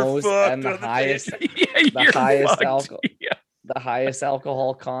the You're most fucked and the on the highest yeah, the you're highest fucked. alcohol. Yeah. the highest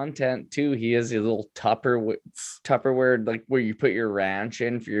alcohol content too. He has a little Tupperware like where you put your ranch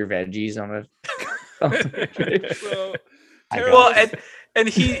in for your veggies on it. So, Well, and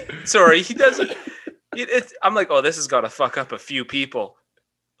he he doesn't. I'm like, oh, this has got to fuck up a few people,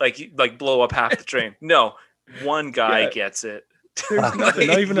 like blow up half the train. No, one guy Yeah. gets it. There's nothing,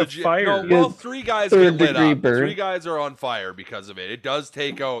 not even a legit- fire. No, well, 3 guys Third get lit degree up. burn. 3 guys are on fire because of it. It does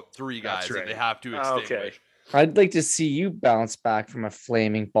take out 3 guys That's that right. they have to Okay. extinguish. I'd like to see you bounce back from a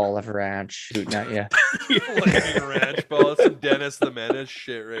flaming ball of ranch shooting at you. Flaming ranch ball, some Dennis the Menace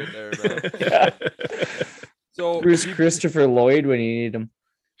shit right there, man. Yeah. So Where's Christopher Lloyd when you need him?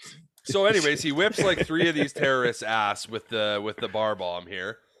 So, anyways, he whips like 3 of these terrorists' ass with the bar bomb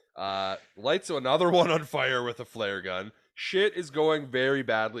here. Lights another one on fire with a flare gun. Shit is going very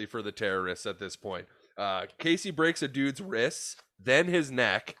badly for the terrorists at this point. Casey breaks a dude's wrists, then his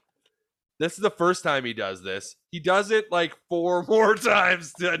neck. This is the first time he does this. He does it like 4 more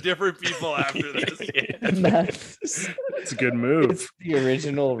times to different people after this. It's a good move. It's the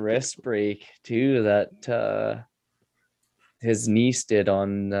original wrist break too that his niece did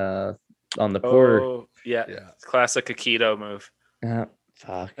on the poor. Oh, yeah. Yeah. Classic Aikido move.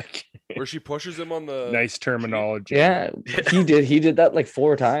 Fuck. Where she pushes him on the... Nice terminology. Yeah, he did that like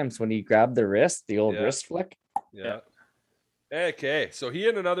 4 times when he grabbed the wrist, the old Yeah. wrist flick. Yeah. Okay, so he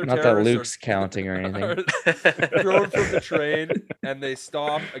and another Not that terrorist Luke's counting or anything. are thrown from the train, and they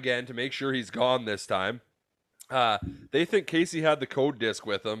stop again to make sure he's gone this time. They think Casey had the code disc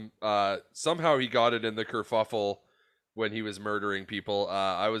with him. Somehow he got it in the kerfuffle when he was murdering people.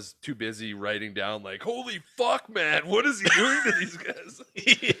 I was too busy writing down like, holy fuck, man, what is he doing to these guys?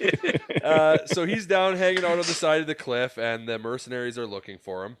 So he's down hanging out on the side of the cliff, and the mercenaries are looking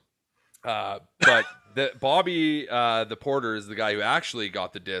for him. But Bobby, the porter, is the guy who actually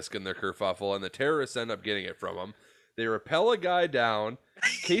got the disc in their kerfuffle, and the terrorists end up getting it from him. They rappel a guy down.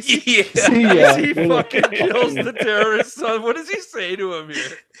 Casey, Yeah. Casey fucking kills the terrorist son. What does he say to him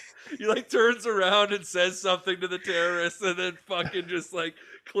here? He like turns around and says something to the terrorist, and then fucking just like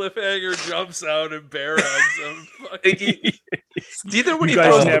cliffhanger jumps out and bear hugs him. Fucking- Either when You he guys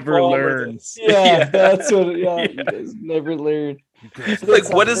throws the never ball or learn. this. Yeah, that's what. Yeah, you guys never learned.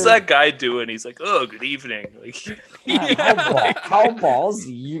 Like, what is that guy doing? He's like, oh, good evening. Like, Man, how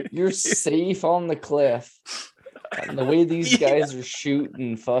ballsy! You're safe on the cliff. And the way these guys are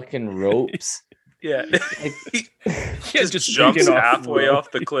shooting fucking ropes. yeah. Like, Yeah, just just jumps taking off halfway rope.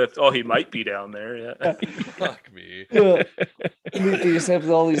 off the cliff. Oh, he might be down there. Yeah. Fuck me. they just have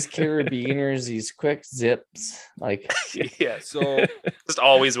all these carabiners, these quick zips. Like, Yeah. So Just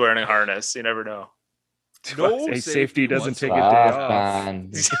always wearing a harness. You never know. no Hey, safety doesn't take a whatsoever. day fuck, off.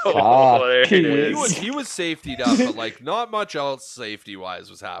 man. Oh, Fuck. there it is. He was safetied up, but like not much else safety wise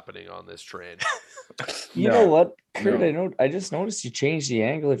was happening on this train. You No, know what, Kurt? no. I just noticed you changed the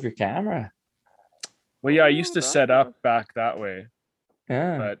angle of your camera. Well, yeah, I used to set up back that way,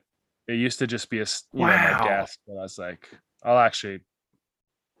 Yeah. but It used to just be my desk, but I was like, I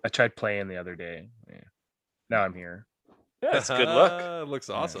tried playing the other day. Yeah. Now I'm here. Yeah, it's a good look. Looks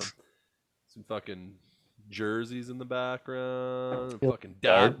awesome. Some fucking jerseys in the background. Fucking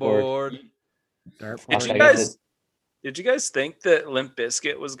Dartboard. dartboard. Did you guys think that Limp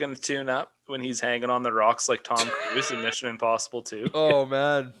Bizkit was going to tune up when he's hanging on the rocks like Tom Cruise in Mission Impossible 2? Oh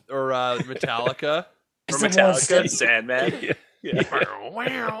man, or Metallica. Or Metallica, Sandman. Yeah.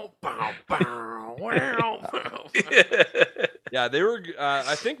 Yeah, they were.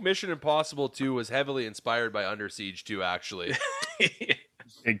 I think Mission Impossible 2 was heavily inspired by Under Siege 2, actually.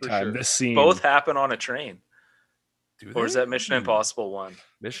 Big time. Sure. This scene. Both happen on a train. Do Or is that Mission Impossible 1?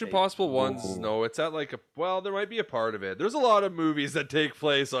 Mission Impossible 1's, no, it's at like there might be a part of it. There's a lot of movies that take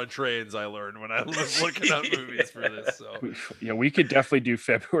place on trains, I learned when I was looking up movies for this. So yeah, we could definitely do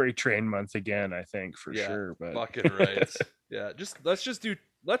February train month again, I think, for sure. But fucking right. Yeah,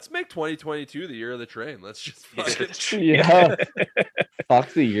 let's make 2022 the year of the train. Let's just fucking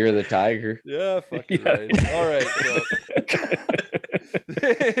fuck the year of the tiger. Yeah, fucking right. All right, so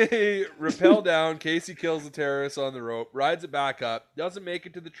they rappel down. Casey kills the terrorist on the rope, rides it back up, doesn't make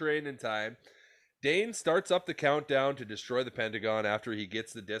it to the train in time. Dane starts up the countdown to destroy the Pentagon after he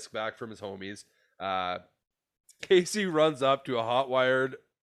gets the disc back from his homies. Casey runs up to a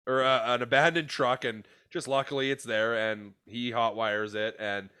an abandoned truck, and just luckily it's there, and he hot wires it,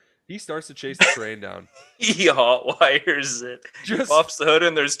 and he starts to chase the train down. He hot wires it. He pops the hood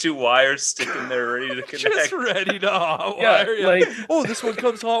and there's 2 wires sticking there ready to connect. Just ready to hot wire. Yeah, like, oh, this one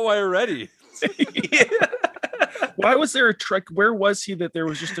comes hot wire ready. Yeah. Why was there a truck? Where was he that there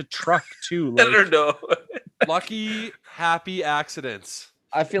was just a truck too? Like, I don't know. Lucky, happy accidents.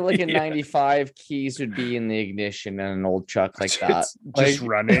 I feel like in 95, keys would be in the ignition in an old truck like that. Just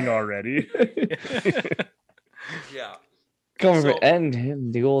running already. Yeah.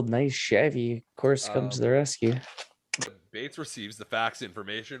 And the old nice Chevy, of course, comes to the rescue. Bates receives the fax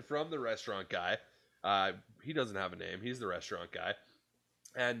information from the restaurant guy. He doesn't have a name. He's the restaurant guy.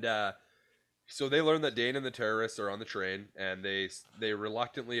 And so they learn that Dane and the terrorists are on the train, and they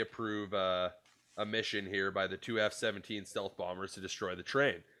reluctantly approve a mission here by the 2 F-17 stealth bombers to destroy the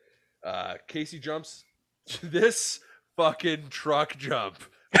train. Casey jumps this fucking truck jump,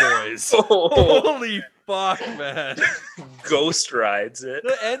 boys. Holy fuck, man. Ghost rides it.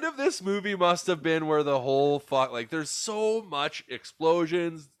 The end of this movie must have been where the whole there's so much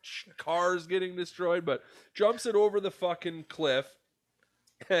explosions, cars getting destroyed, but jumps it over the fucking cliff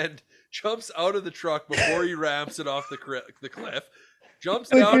and jumps out of the truck before he ramps it off the cliff. Jumps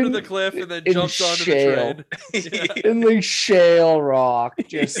down to the cliff and then jumps onto the train. In like shale rock,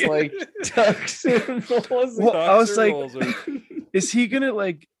 just like tucks and rolls. I was like, is he gonna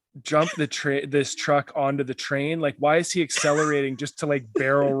like jump this truck onto the train? Like, why is he accelerating just to like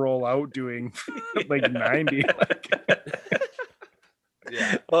barrel roll out doing like 90?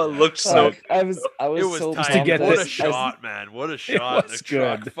 Yeah. Oh, it looked so. I was so tight. to get what this. a shot, man! What a shot! The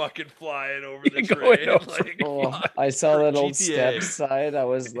truck fucking flying over the train. I saw that old step side. I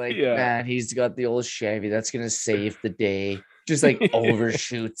was like, man, he's got the old Chevy. That's gonna save the day. Just like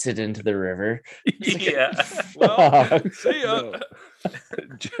overshoots it into the river. Yeah. Well, see ya. No.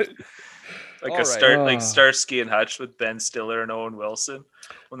 Like Starsky and Hutch with Ben Stiller and Owen Wilson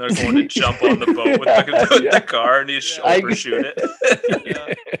when they're going to jump on the boat with the car and he's overshoot it.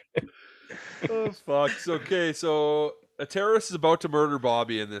 Oh fuck. Okay, so a terrorist is about to murder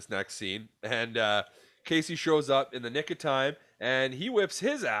Bobby in this next scene, and Casey shows up in the nick of time, and he whips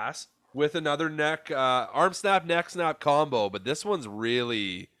his ass with another arm snap, neck snap combo, but this one's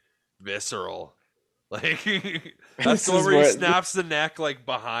really visceral. Like that's the one where he snaps the neck like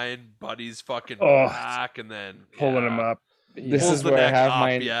behind Buddy's fucking back and then pulling him up. This is where I have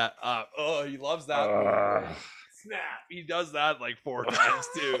my he loves that. Snap. He does that like 4 times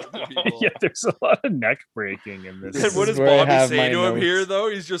too. Yeah, there's a lot of neck breaking in this. And what does Bobby say to him here though?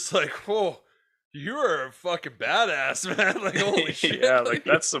 He's just like, "Whoa, you are a fucking badass, man!" Like, holy shit. Yeah, like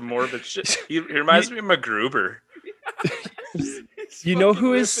that's some morbid shit. He reminds me of MacGruber. You know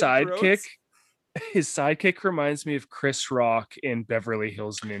who his sidekick? His sidekick reminds me of Chris Rock in Beverly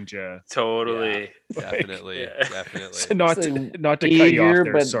Hills Ninja. Totally. Yeah, definitely. Definitely. So not to cut you off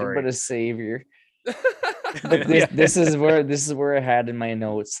there, sorry. But a savior. But this is where I had in my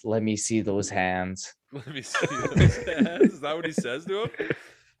notes, let me see those hands. Let me see those hands. Is that what he says to him?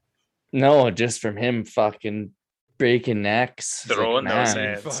 No, just from him fucking breaking necks. Throwing those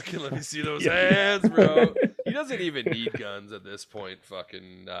hands. Fucking let me see those hands, bro. He doesn't even need guns at this point,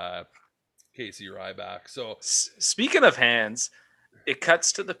 fucking Casey Ryback. So speaking of hands, it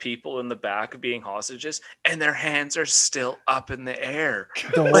cuts to the people in the back being hostages, and their hands are still up in the air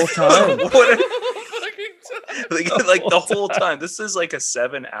the whole time. Like the whole time. This is like a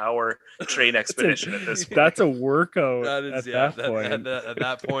 7-hour train expedition at this point. That's a workout. That is, at that point. At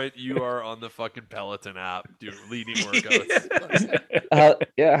that point, you are on the fucking Peloton app, leading workouts.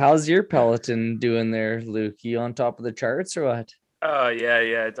 How's your Peloton doing there, Luke? You on top of the charts or what? Oh yeah,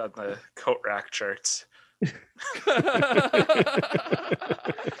 it's on the coat rack charts. Got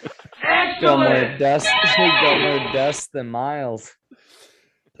more dust than miles.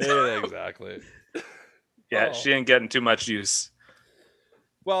 Yeah, exactly. Yeah, she ain't getting too much use.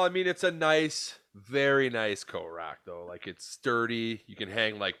 Well, I mean, it's a nice, very nice coat rack, though. Like, it's sturdy. You can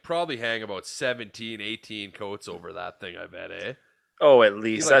probably hang about 17, 18 coats over that thing, I bet, eh? Oh, at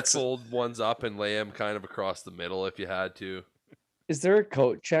least. That's fold ones up and lay them kind of across the middle if you had to. Is there a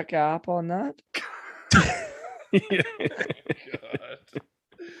coat check app on that? God.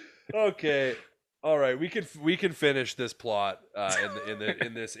 Okay. All right, we can finish this plot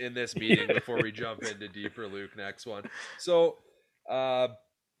in this meeting before we jump into deeper Luke next one. So,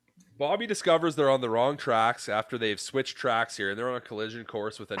 Bobby discovers they're on the wrong tracks after they've switched tracks here, and they're on a collision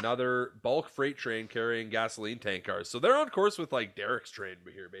course with another bulk freight train carrying gasoline tank cars. So they're on course with like Derek's train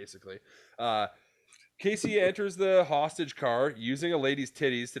here, basically. Casey enters the hostage car using a lady's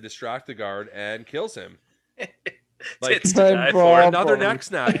titties to distract the guard and kills him. Like another neck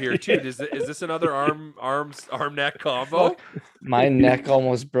snap here too. Is this another arm neck combo? My neck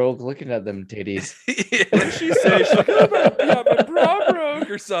almost broke looking at them titties. What did she say? She got my bra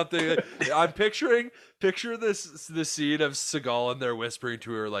broke or something. I'm picture the scene of Seagal and they're whispering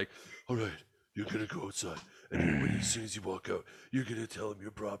to her like, "All right, you're gonna go outside, and as soon as you walk out, you're gonna tell him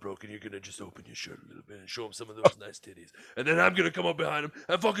your bra broke, and you're gonna just open your shirt a little bit and show him some of those nice titties, and then I'm gonna come up behind him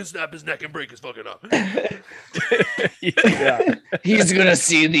and fucking snap his neck and break his fucking up." Yeah. He's gonna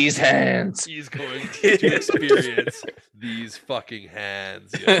see these hands. He's going to experience these fucking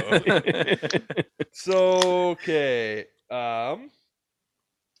hands, yo. So okay.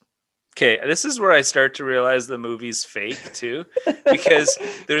 Okay, this is where I start to realize the movie's fake too, because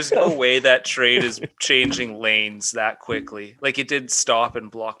there's no way that train is changing lanes that quickly. Like it did stop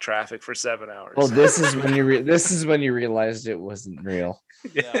and block traffic for 7 hours. Well, this is when you realized it wasn't real.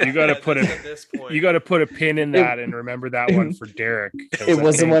 Yeah, you got to put a pin in that and remember that one for Derek. It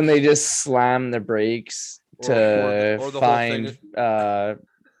wasn't when they just slammed the brakes to find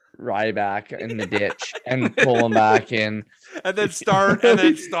Ryback in the ditch and pull him back in. And then start and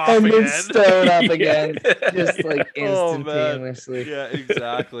then stop and again. Then start up again, just like instantaneously. Yeah,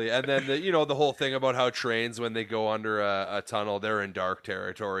 exactly. And then the whole thing about how trains, when they go under a tunnel, they're in dark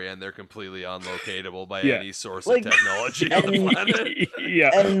territory and they're completely unlocatable by any source of technology on the planet.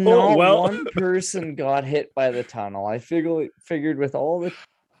 Yeah, and not one person got hit by the tunnel. I figured with all the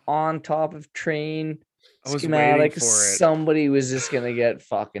on top of train schematic, somebody was just gonna get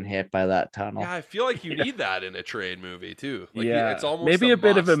fucking hit by that tunnel. Yeah, I feel like you need that in a train movie too. Like, it's almost maybe a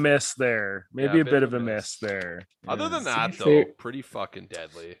bit of a must. miss there. Maybe a bit of a miss there. Other than that, though, pretty fucking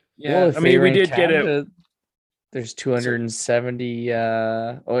deadly. Yeah, well, I mean, we did Canada, get it. There's 270.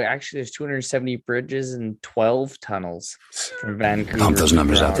 There's 270 bridges and 12 tunnels from Vancouver. Pump those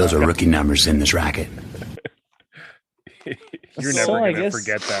numbers up. Those are rookie numbers in this racket. You're never going to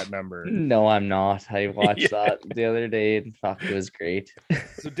forget that number. No, I'm not. I watched that the other day and fuck, it was great.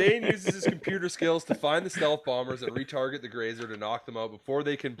 So Dane uses his computer skills to find the stealth bombers and retarget the Grazer to knock them out before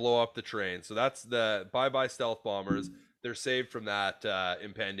they can blow up the train. So that's the bye-bye stealth bombers. They're saved from that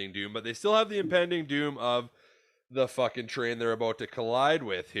impending doom, but they still have the impending doom of the fucking train they're about to collide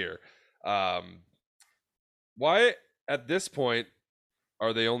with here. Why, at this point,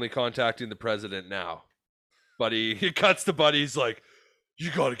 are they only contacting the president now? Buddy, he cuts to Buddy. He's like,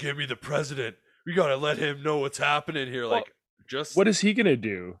 "You gotta give me the president. We gotta let him know what's happening here." Well, what is he gonna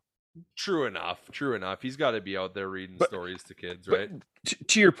do? True enough. He's got to be out there reading stories to kids, right?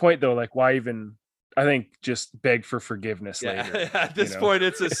 To your point, though, like, why even? I think just beg for forgiveness later. At this point,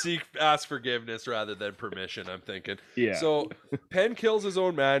 it's ask forgiveness rather than permission, I'm thinking. Yeah. So Penn kills his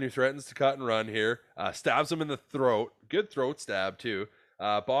own man who threatens to cut and run here. Stabs him in the throat. Good throat stab too.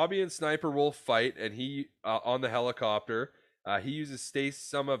 Bobby and Sniper Wolf fight, and he on the helicopter. He uses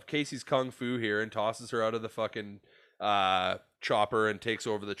some of Casey's kung fu here and tosses her out of the fucking chopper and takes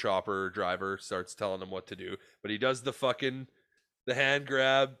over the chopper. Driver starts telling him what to do, but he does the hand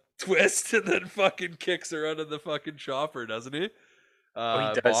grab twist and then fucking kicks her out of the fucking chopper, doesn't he? He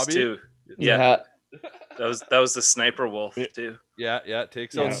does Bobby? too. Yeah. That was the Sniper Wolf too. Yeah.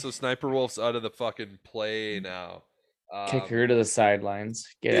 Takes out. So Sniper Wolf's out of the fucking play now. Kick her to the sidelines.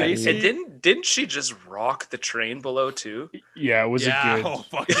 Get out of Casey- here. And didn't she just rock the train below too? Yeah, it was a good. Oh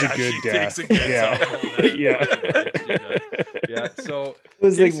fuck it's yeah, a good she death. takes a good Yeah. tumble there. Yeah. Yeah. So It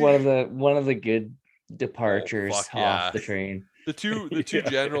was like Casey- one of the good departures fuck off yeah. the train. the two Yeah.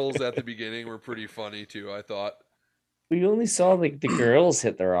 generals at the beginning were pretty funny too, I thought. We only saw like the girls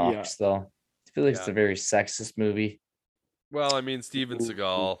hit the Yeah. rocks though. I feel like it's Yeah. a very sexist movie. Well, I mean, Steven Ooh.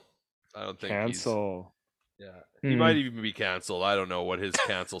 Seagal, I don't think Cancel. he's. Yeah, he Hmm. might even be canceled. I don't know what his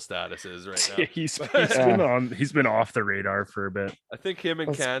cancel status is right now. He's been off the radar for a bit. I think him and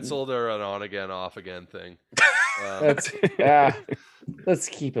Let's- canceled are an on again, off again thing. Let's let's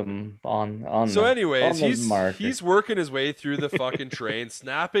keep him on. So, the, anyways, on the marker. he's working his way through the fucking train,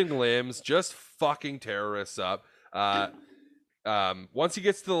 snapping limbs, just fucking terrorists up. Once he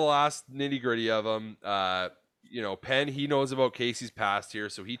gets to the last nitty gritty of them, Penn, he knows about Casey's past here,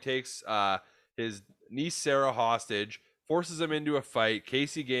 so he takes his niece Sarah hostage, forces him into a fight.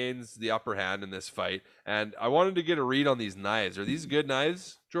 Casey gains the upper hand in this fight, and I wanted to get a read on these knives. Are these good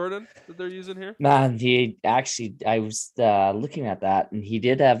knives, Jordan, that they're using here? Man, I was looking at that, and he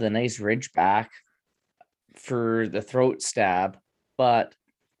did have the nice ridge back for the throat stab, but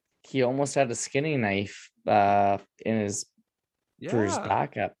he almost had a skinning knife in his for his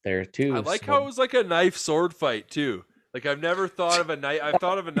back up there too. I like how it was like a knife sword fight too. Like I've never thought of a knife. I've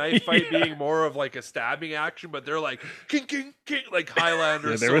thought of a knife fight being more of like a stabbing action, but they're like king, king, king, like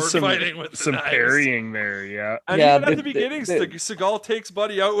Highlander Yeah, there sword was fighting with some the knives. parrying there. Yeah. And Yeah, even at the the- beginning, Seagal takes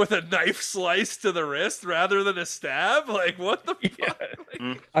Buddy out with a knife slice to the wrist rather than a stab. Like what the fuck?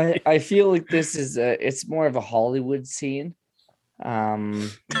 Like, I feel like this is it's more of a Hollywood scene.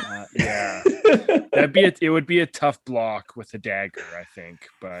 Yeah. It would be a tough block with a dagger, I think.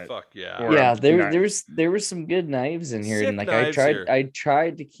 But fuck yeah. Or yeah, a knife. there were some good knives in here, Sick and like knives here. I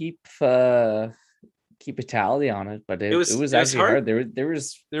tried to keep a tally on it, but it was actually hard. There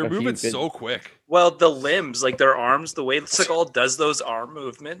was They're a few moving good- so quick. Well, the limbs, like their arms, the way Seagal does those arm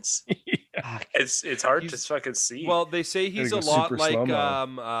movements, Ah, it's hard to He's- fucking see. Well, they say he's a Gotta go lot super like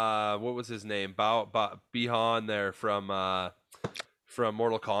slow-mo. what was his name? Bihan there from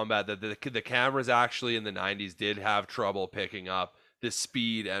Mortal Kombat. That the cameras actually in the 90s did have trouble picking up the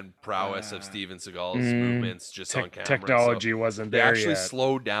speed and prowess of Steven Seagal's movements just on camera. technology So wasn't they there actually yet.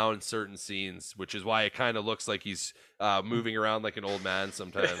 slowed down certain scenes, which is why it kind of looks like he's moving around like an old man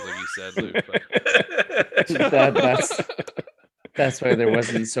sometimes, like you said, Luke. But... that's why there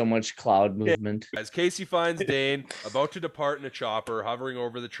wasn't so much cloud movement. As Casey finds Dane about to depart in a chopper hovering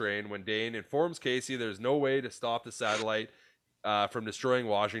over the train, when Dane informs Casey there's no way to stop the satellite from destroying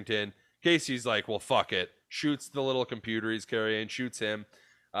Washington, Casey's like, well, fuck it. Shoots the little computer he's carrying, shoots him.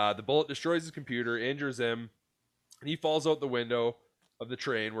 The bullet destroys his computer, injures him, and he falls out the window of the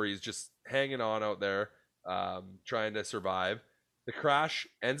train where he's just hanging on out there, trying to survive. The crash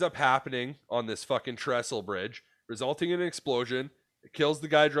ends up happening on this fucking trestle bridge, resulting in an explosion. It kills the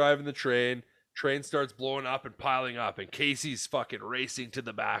guy driving the train. Train starts blowing up and piling up, and Casey's fucking racing to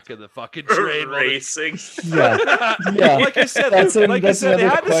the back of the fucking train. while the- Racing. Yeah, yeah. Like I said, That's they another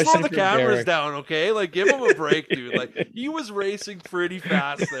had to slow question the for cameras Derek. down, okay? Like, give him a break, dude. Like, he was racing pretty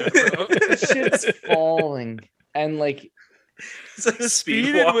fast there, bro. Shit's falling, and like It's like The speed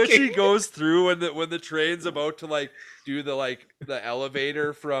speed in which he walking. goes through when the train's about to like do the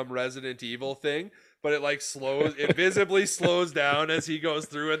elevator from Resident Evil thing, but it visibly slows down as he goes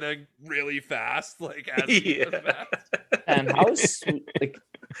through, and then really fast, like as he goes Yeah. fast. and how sweet, like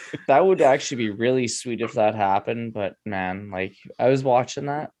that would actually be really sweet if that happened. But man, like I was watching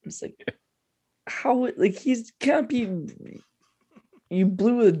that, it's like how like he's can't be. You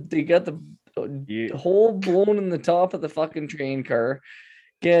they got the hole blown in the top of the fucking train car.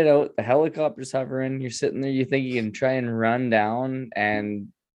 Get out, the helicopter's hovering. You're sitting there, you think you can try and run down, and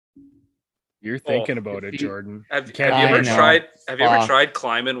You're thinking Oh, about it, if you- Jordan. Have You can't you be ever know. tried? Have you ever Fuck. tried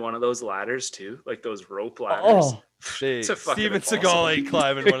climbing one of those ladders too, like those rope ladders? oh, Hey, a fucking Steven impossible. Seagal ain't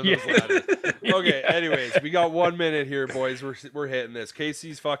climbing one of those Yeah. ladders. Okay, anyways, we got 1 minute here, boys. We're hitting this.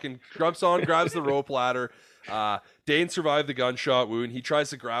 Casey's fucking jumps on, grabs the rope ladder. Dane survived the gunshot wound. He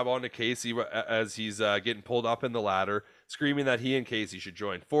tries to grab onto Casey as he's getting pulled up in the ladder, screaming that he and Casey should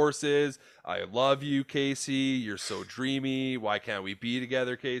join forces. I love you, Casey. You're so dreamy. Why can't we be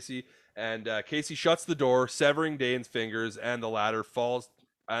together, Casey? And Casey shuts the door, severing Dane's fingers, and the ladder falls,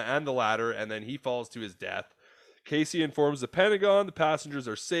 and then he falls to his death. Casey informs the Pentagon the passengers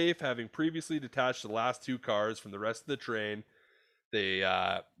are safe, having previously detached the last two cars from the rest of the train. They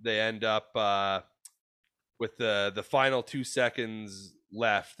end up with the final 2 seconds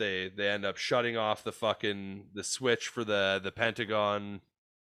left. They end up shutting off the switch for the Pentagon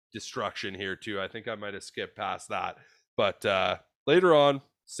destruction here too. I think I might have skipped past that. But later on,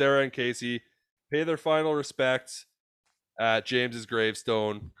 Sarah and Casey pay their final respects at James's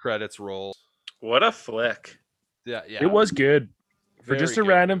gravestone. Credits roll. What a flick. Yeah. It was good for Very just a good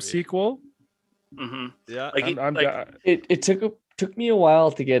random movie. sequel. Mm-hmm. Yeah. It took me a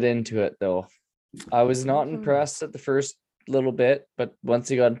while to get into it though. I was not impressed at the first little bit, but once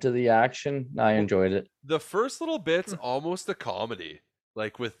you got into the action, I enjoyed it. The first little bit's almost a comedy,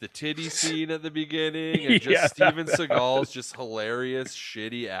 like with the titty scene at the beginning and just Steven Seagal's just hilarious,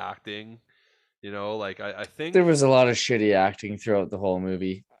 shitty acting. You know, like I think There was a lot of shitty acting throughout the whole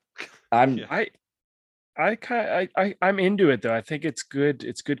movie. I'm into it though. I think it's good.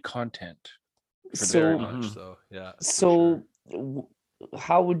 It's good content. Very much so. Yeah. So,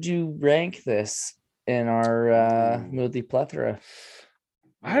 how would you rank this in our movie plethora?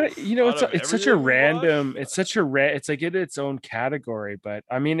 It's such a random. It's such a it's like in its own category. But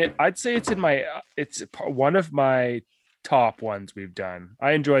I mean, I'd say it's in my. It's one of my top ones we've done.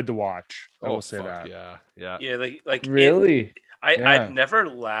 I enjoyed the watch. I will say that. Yeah. Like really. I'd never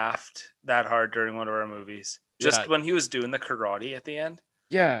laughed that hard during one of our movies. Just when he was doing the karate at the end.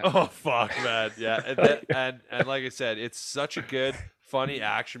 Yeah. Oh fuck, man. Yeah. And like I said, it's such a good, funny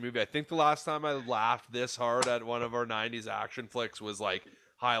action movie. I think the last time I laughed this hard at one of our 90s action flicks was like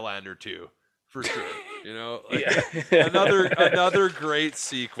Highlander 2, for sure. You know, like, another great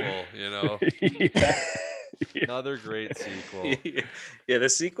sequel, you know. Another great sequel. Yeah, the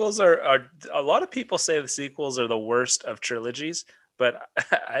sequels are a lot of people say the sequels are the worst of trilogies, but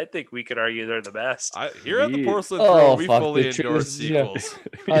I think we could argue they're the best. Here at the Porcelain Throne, we fully endorse sequels.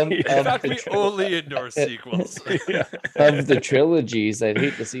 In fact, we only endorse sequels. Of the trilogies, I'd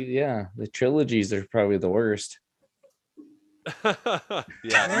hate to see. Yeah, the trilogies are probably the worst.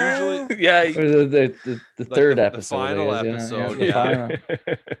 Usually. Yeah, or the like third episode, the final episode. Final.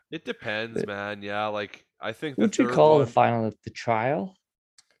 It depends, man. Yeah, like I think. Would you call the final the trial?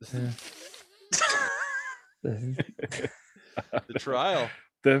 The trial.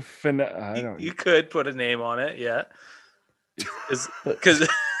 The I don't. You could put a name on it, yeah. Because.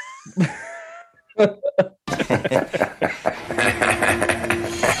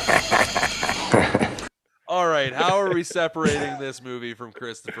 All right, how are we separating this movie from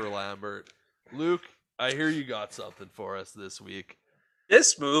Christopher Lambert? Luke, I hear you got something for us this week.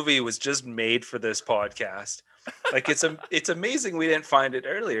 This movie was just made for this podcast. Like it's amazing we didn't find it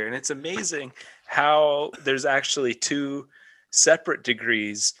earlier, and it's amazing how there's actually 2 separate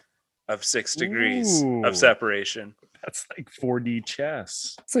degrees of 6 degrees of separation. That's like 4D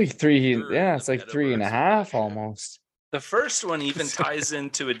chess. It's like 3. Yeah, it's like 3.5 almost. The first one even ties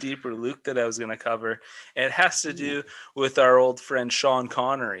into a deeper Luke that I was going to cover. And it has to do with our old friend Sean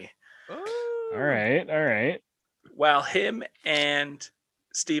Connery. Oh. All right. While him and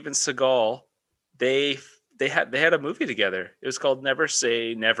Steven Seagal, they had a movie together. It was called Never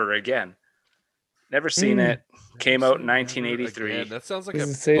Say Never Again. Never seen it. Came out in 1983. That sounds like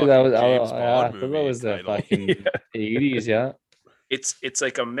James Bond movie. That was the fucking 80s, yeah. It's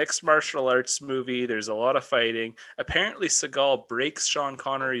like a mixed martial arts movie. There's a lot of fighting. Apparently, Seagal breaks Sean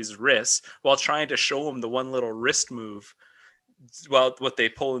Connery's wrist while trying to show him the one little wrist move. Well, what they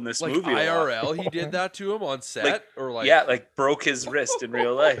pull in this like movie. IRL, he did that to him on set, like broke his wrist in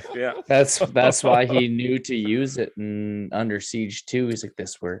real life. Yeah, that's why he knew to use it in Under Siege 2. He's like,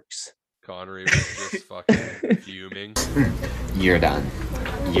 this works. Connery was just fucking fuming. You're done.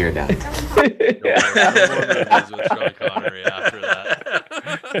 No more movies with Sean Connery after that.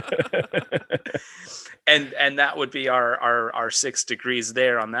 And that would be our 6 degrees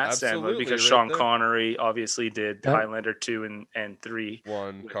there on that standpoint, because Sean Connery obviously did Highlander 2 and 3.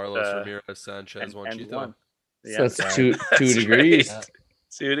 One Carlos Ramirez Sanchez, one Cheeto. One. Yeah, so that's 2 degrees. Right.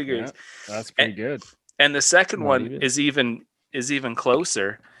 2 degrees. Yeah, that's pretty good. And the second one is even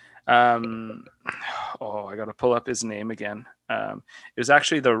closer. I got to pull up his name again. It was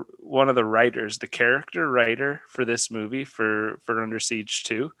actually one of the writers, the character writer for this movie for Under Siege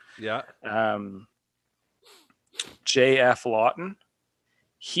 2. Yeah. J.F. Lawton.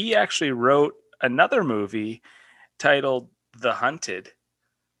 He actually wrote another movie titled The Hunted,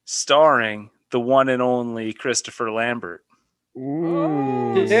 starring the one and only Christopher Lambert.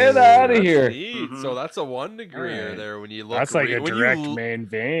 Ooh, get out of here! Mm-hmm. So that's a 1 degree there. When you look, that's like a direct main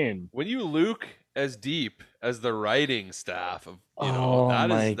vein. When you look as deep as the writing staff of,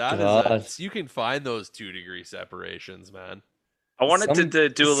 that is you can find those 2 degree separations, man. I wanted to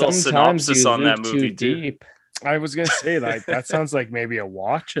do a little synopsis on that movie too. I was gonna say that sounds like maybe a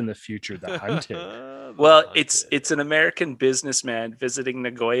watch in the future. The Hunted. Well, it's an American businessman visiting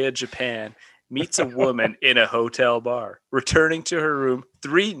Nagoya, Japan. Meets a woman in a hotel bar. Returning to her room,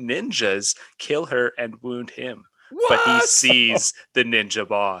 3 ninjas kill her and wound him. but he What? sees the ninja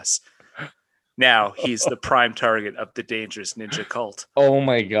boss. Now he's the prime target of the dangerous ninja cult. Oh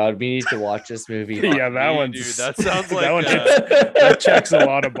my god, we need to watch this movie. Yeah, that Me, one's dude. That sounds like that one that checks a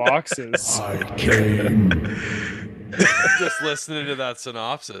lot of boxes. I came. just listening to that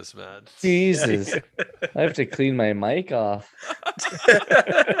synopsis, man. Jesus. I have to clean my mic off.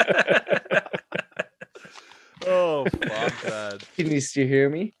 Oh, fuck, man. Can you still hear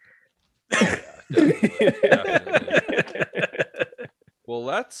me? Definitely. Well,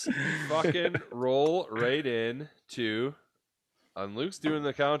 let's fucking roll right in to. And Luke's doing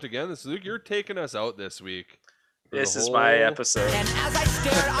the count again. Luke, you're taking us out this week. This is my episode. And as I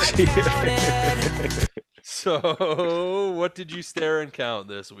stared, I counted. So, what did you stare and count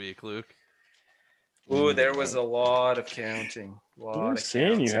this week, Luke? Ooh, there was a lot of counting. I was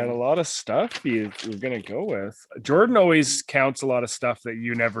saying you had a lot of stuff you were gonna go with. Jordan always counts a lot of stuff that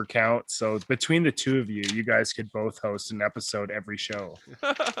you never count. So between the two of you, you guys could both host an episode every show.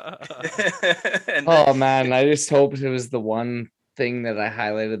 Oh man, I just hoped it was the one thing that I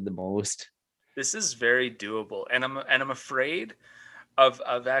highlighted the most. This is very doable, and I'm afraid of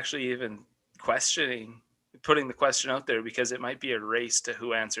actually even putting the question out there, because it might be a race to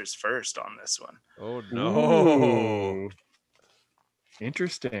who answers first on this one. Oh no. Ooh.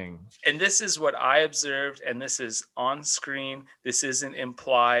 Interesting. And this is what I observed, and this is on screen. This isn't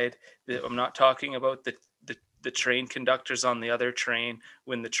implied. I'm not talking about the train conductors on the other train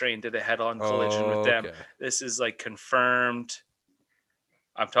when the train did a head-on collision with them. Okay. This is like confirmed.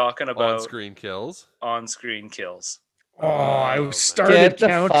 I'm talking about On-screen kills. On-screen kills. Oh, I man. started Get the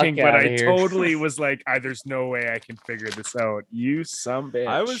counting, fuck but outta I here. totally was like, there's no way I can figure this out. You some bitch.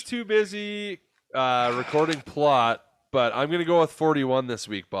 I was too busy recording plot, but I'm gonna go with 41 this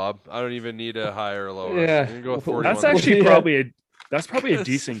week, Bob. I don't even need a higher or lower. Yeah. I'm gonna go with 41. That's actually Yeah. probably a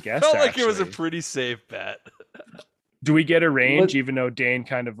decent guess. Felt like it was a actually. pretty safe bet. Do we get a range, What- even though Dane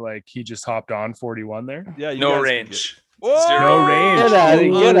kind of like he just hopped on 41 there? Yeah, you No guys can range. get- Whoa! No range.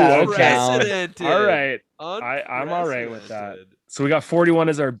 Get out of town. Unprecedented. All right. I'm all right with that. Unprecedented. So we got 41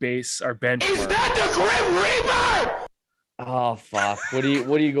 as our base, our benchmark. Oh fuck. What are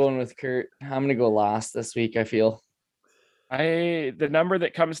you going with, Kurt? I'm gonna go last this week, I feel. The number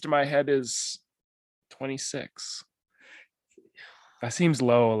that comes to my head is 26. That seems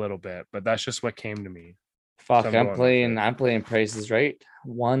low a little bit, but that's just what came to me. Fuck, I'm I'm going with it. playing Prices Right.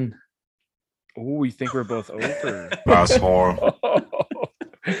 1. Oh, you think we're both over? Asshole.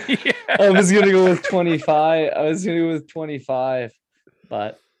 Yeah. I was gonna go with 25.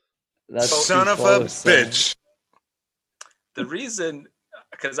 But that's Son too of a close, so- bitch. The reason,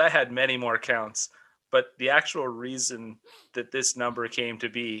 because I had many more counts, but the actual reason that this number came to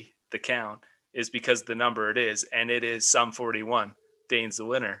be the count is because the number it is, and it is some 41. Dane's the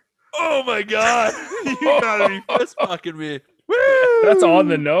winner. Oh my god! You gotta be fist fucking me. Woo! That's on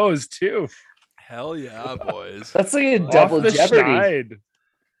the nose too. Hell yeah, boys. That's like a Off double the jeopardy. schneid.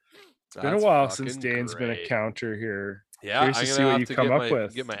 It's been a That's while since fucking Dane's been a great. counter here. Yeah, I'm Curious to gonna see what have you to come get up my,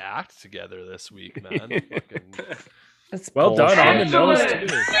 with. get my act together this week, man. Fucking, That's Well done on the bullshit.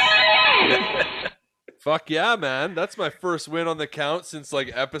 nose too. fuck yeah, man. That's my first win on the count since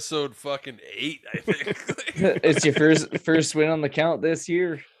like episode fucking 8, I think. It's your first win on the count this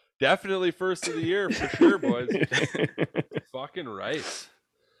year. Definitely first of the year for sure, boys. Fucking right.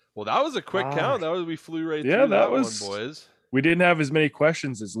 Well, that was a quick count. We flew right Yeah, through that that was- one, boys. We didn't have as many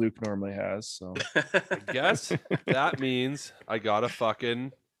questions as Luke normally has, so I guess that means I gotta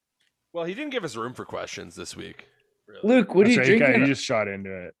fucking. Well, he didn't give us room for questions this week. Really. Luke, what are you That's right, drinking? You just shot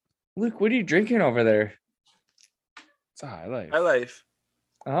into it. Luke, what are you drinking over there? It's a highlight. My life.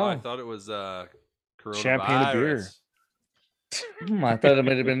 Oh, I Oh, thought it was coronavirus. Champagne of beer. I thought it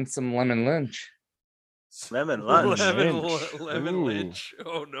might have been some lemon lynch. Lemon lunch. Lemon Ooh. lynch.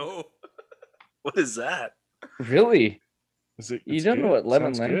 Oh no. What is that? Really? Is it? You it's don't know good. what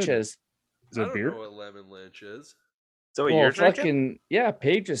lemon Sounds lynch good. is? Is I it don't beer? know what lemon lynch is. Is that what you're drinking? fucking yeah,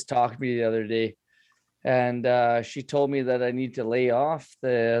 Paige just talked to me the other day, and she told me that I need to lay off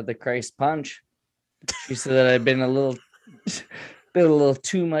the Christ punch. She said that I've been a little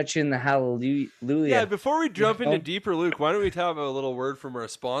too much in the hallelujah. Yeah, before we jump You into know? deeper, Luke, why don't we have a little word from our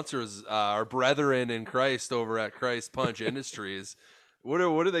sponsors, our brethren in Christ over at Christ Punch Industries. What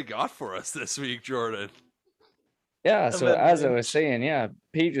do they got for us this week, Jordan? Yeah, so Lemon as I was lynch. saying, yeah,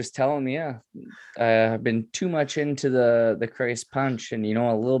 Paige was telling me, yeah, I've been too much into the Christ punch, and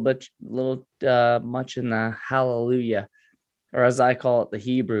a little much in the hallelujah, or as I call it, the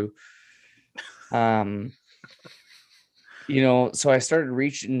Hebrew. So I started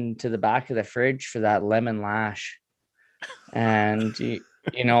reaching to the back of the fridge for that lemon lash, and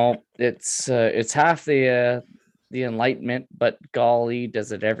it's half the the Enlightenment, but golly,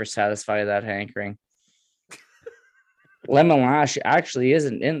 does it ever satisfy that hankering? Lemon Lash actually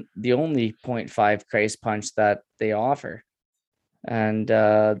isn't in the only 0.5 Christ Punch that they offer. And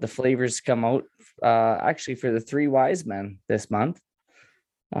the flavors come out actually for the Three Wise Men this month.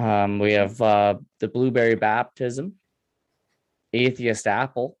 We have the Blueberry Baptism, Atheist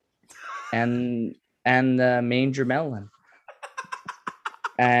Apple, and the Manger Melon.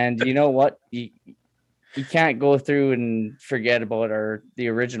 And you know what? You can't go through and forget about the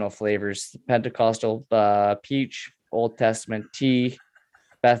original flavors: Pentecostal peach, Old Testament tea,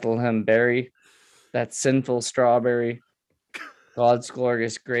 Bethlehem berry, that sinful strawberry, God's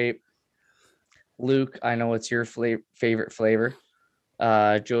glorious grape. Luke, I know it's your favorite flavor.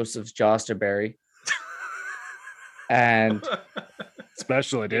 Joseph's Josta berry, and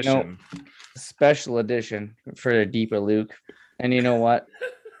special edition. Special edition for the deeper Luke. And you know what?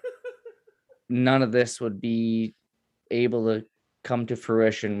 None of this would be able to come to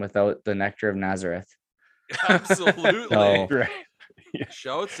fruition without the nectar of Nazareth. Absolutely. So, Right.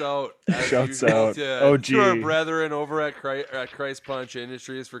 Shouts out. Shouts out. To our brethren over at Christ Punch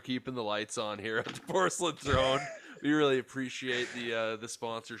Industries for keeping the lights on here at the Porcelain Throne. We really appreciate the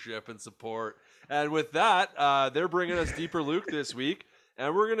sponsorship and support. And with that, they're bringing us Deeper Luke this week.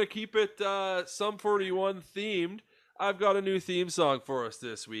 And we're going to keep it Sum 41 themed. I've got a new theme song for us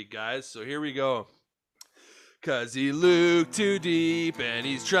this week, guys. So here we go. 'Cause he looked too deep and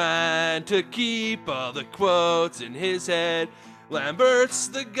he's trying to keep all the quotes in his head. Lambert's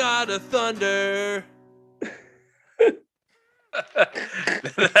the god of thunder.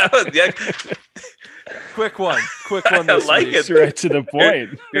 That was, yeah. Quick one I this like week. it. Right to the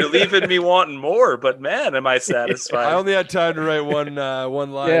point. You're leaving me wanting more, but man, am I satisfied. I only had time to write one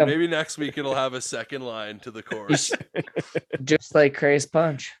line. Yeah. Maybe next week it'll have a second line to the chorus. just like Christ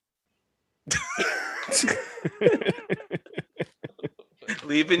Punch.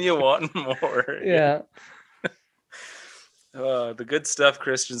 Leaving you wanting more. Yeah. The good stuff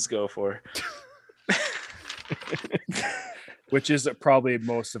Christians go for. Which is probably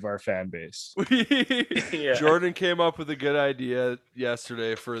most of our fan base. Yeah. Jordan came up with a good idea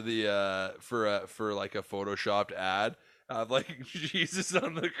yesterday for the for like a photoshopped ad of like Jesus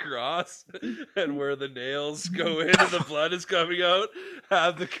on the cross, and where the nails go in and the blood is coming out,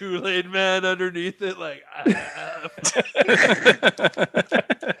 have the Kool-Aid man underneath it, like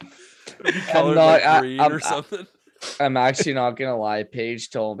colored like green or something. I'm actually not gonna lie. Paige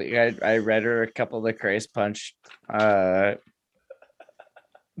told me I read her a couple of the Christ Punch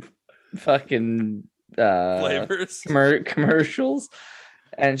fucking Flavors. commercials,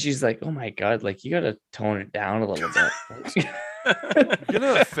 and she's like, oh my god, like you gotta tone it down a little bit. You're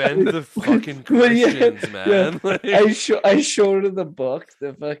gonna offend the fucking Well, yeah, Christians, man. Like, I showed her the book,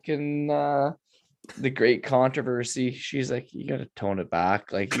 the fucking the great controversy. She's like, you gotta tone it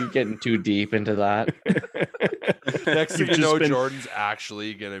back, like you're getting too deep into that. next thing You've you know, just been- Jordan's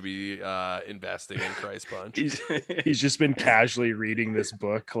actually gonna be investing in Christ Punch. He's just been casually reading this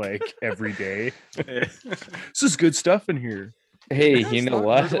book like every day. This is good stuff in here. Hey, You guys you know not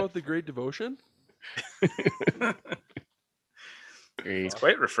what? heard about the Great Devotion? Great. It's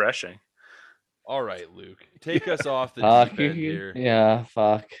quite refreshing. All right, Luke, take us off the Fuck deep end here. yeah,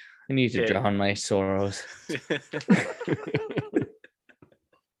 fuck. I need to Okay. drown my sorrows.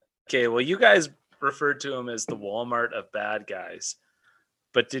 Okay, well, you guys referred to him as the Walmart of bad guys.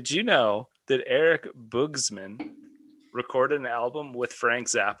 But did you know that Eric Bugsman recorded an album with Frank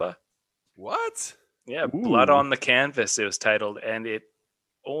Zappa? What? Yeah, Ooh. Blood on the Canvas it was titled, and you're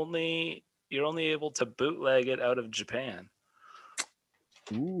only able to bootleg it out of Japan.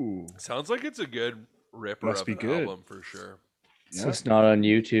 Ooh. Sounds like it's a good ripper Must of be an good. album for sure. So it's not on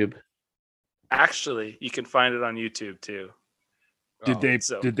YouTube. Actually, you can find it on YouTube too. Oh,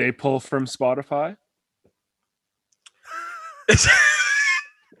 Did they pull from Spotify?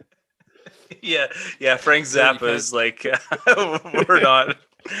 Yeah. Frank So you Zappa is like,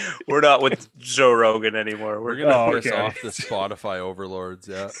 we're not with Joe Rogan anymore. We're We're gonna Oh, piss okay. off the Spotify overlords.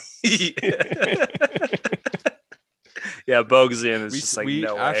 Yeah, Yeah, Bogosian is we, just like, we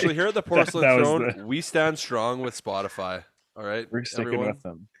no actually way. here at the Porcelain that was Throne, we stand strong with Spotify. All right, We're sticking everyone? with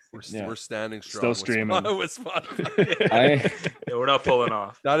them. Yeah. We're standing Still strong. streaming. with Spotify. I Yeah, we're not pulling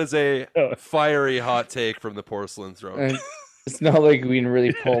off. That is a Oh. fiery hot take from the Porcelain Throne. it's not like we can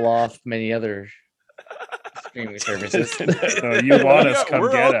really pull off many other streaming services. No, you want us? Yeah, Come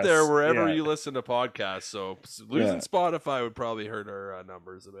we're get out there us. wherever Yeah. you listen to podcasts. So losing Yeah. Spotify would probably hurt our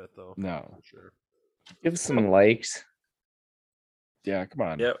numbers a bit, though. No. For sure. Give some likes. Yeah, come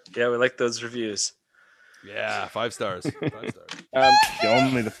on. Yeah, we like those reviews. Yeah, 5 stars. 5 stars.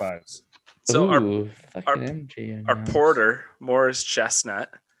 Only the fives. So Ooh, our fucking MJ our announced. porter, Morris Chestnut,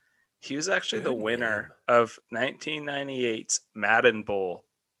 he was actually the Good winner of 1998's Madden Bowl,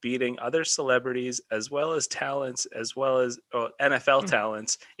 beating other celebrities as well as talents, as well as NFL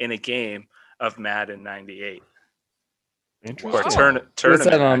talents in a game of Madden 98. Or Interesting.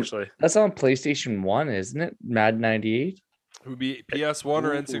 tournament, actually. That's on PlayStation 1, isn't it? Mad 98. It would be PS1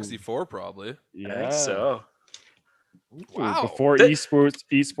 or Ooh. N64 probably. Yeah. I think so. Wow. Before That-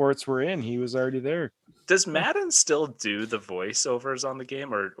 esports were in, he was already there. Does Madden still do the voiceovers on the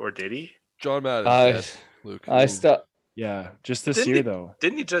game, or did he? John Madden's I dead, Luke. Yeah, just this Didn't year he- though.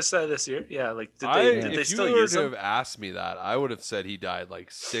 Didn't he just say this year? Yeah, like did they if still you were use to him? have asked me that, I would have said he died like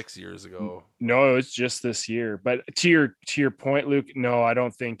 6 years ago. No, it's just this year. But to your point, Luke, no, I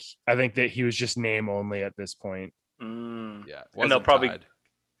don't think. I think that he was just name only at this point. Mm. Yeah, And they'll wasn't probably tied.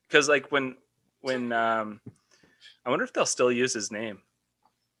 because like when I wonder if they'll still use his name.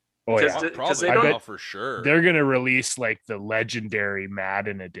 Oh Because yeah, the- Probably they don't- now for sure. they're gonna release like the legendary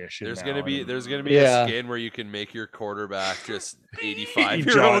Madden edition. There's now, gonna be and- Yeah. a skin where you can make your quarterback just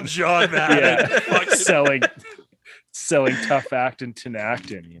 85-year-old John Madden. yeah, Fucking selling tough actin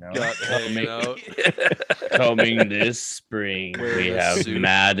Tinactin, you know. gut hanging out. Coming this spring, Wearing we a have suit.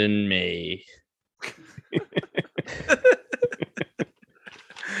 Madden May.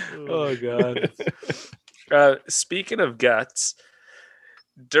 Oh god. Speaking of guts,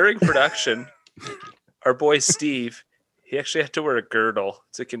 during production, our boy Steve, he actually had to wear a girdle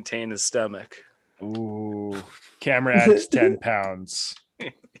to contain his stomach. Ooh, camera adds 10 pounds.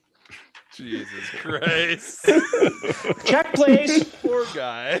 Jesus Christ. Check, please. Poor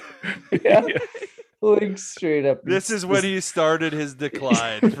guy. Yeah. Like straight up. This is when he started his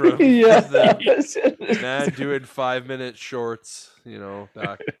decline from Yeah. from the man doing 5-minute shorts,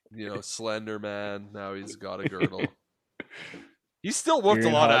 back, slender man. Now he's got a girdle. He still whooped a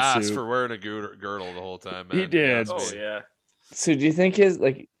Green lot of hot ass soup. for wearing a girdle the whole time, man. He did. That's Oh me. yeah. So do you think his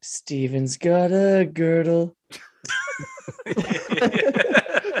Steven's got a girdle?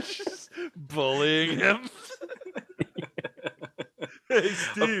 Bullying him. Hey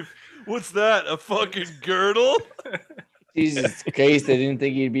Steve, what's that? A fucking girdle? Jesus Christ, I didn't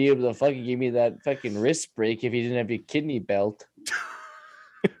think he'd be able to fucking give me that fucking wrist break if he didn't have your kidney belt.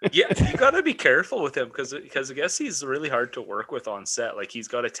 Yeah, you gotta be careful with him because I guess he's really hard to work with on set. Like he's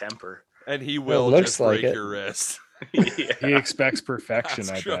got a temper. And he will looks just like break it. your wrist. Yeah. He expects perfection,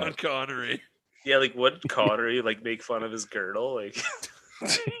 Ask I Sean bet. Connery. Yeah, like would Connery like make fun of his girdle? Like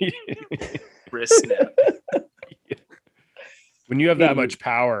wrist snap. When you have that much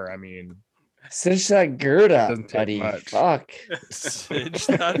power, I mean, Cinch that gird up, Doesn't take buddy. much. Fuck. Cinch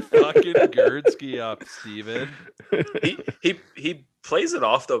that fucking Gerdski up, Steven. He plays it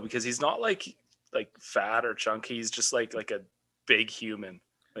off though because he's not like fat or chunky. He's just like a big human.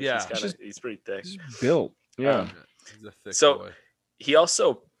 Like Yeah. he's pretty thick. he's built. Yeah. He's a thick So- boy. He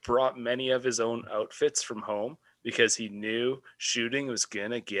also brought many of his own outfits from home because he knew shooting was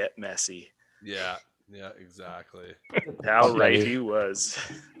gonna get messy. Yeah, exactly. How Okay. right he was.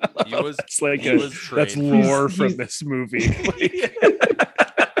 He was It's like he was that's trained for lore He's- from this movie.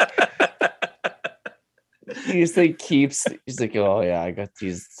 He's like, oh yeah, I got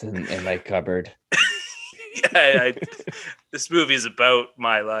these in my cupboard. This movie is about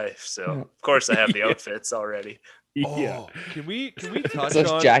my life, so of course I have the outfits already. Yeah. Oh, can we touch So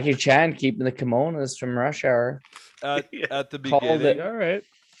it's on Jackie Chan keeping the kimonos from Rush Hour. at the Called it. beginning All right.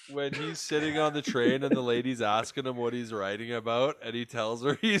 when he's sitting on the train and the lady's asking him what he's writing about, and he tells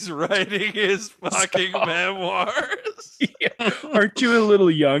her he's writing his fucking memoirs. Aren't you a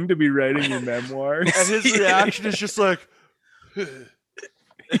little young to be writing your memoirs? And his reaction is just like,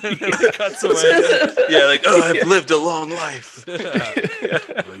 and then it cuts away. Yeah, like I've lived a long life.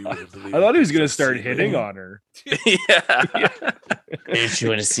 I thought he was gonna start hitting on her. Yeah. Don't you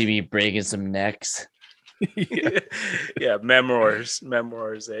want to see me breaking some necks? Yeah, memoirs,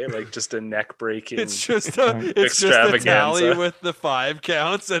 eh? Like just a neck breaking. It's just a tally Extravaganza. with the 5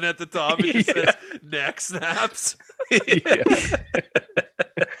 counts, and at the top it just says neck snaps.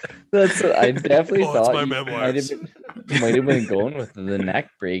 That's what I definitely Oh, it's thought my you memoirs. might have been going with the neck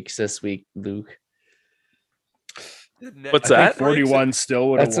breaks this week, Luke. What's I that? think 41 still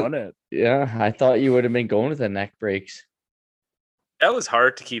would have That's a- won it. Yeah, I thought you would have been going with the neck breaks. That was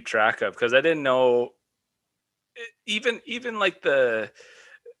hard to keep track of because I didn't know. Even like the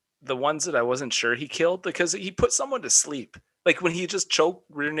ones that I wasn't sure he killed because he put someone to sleep. Like when he just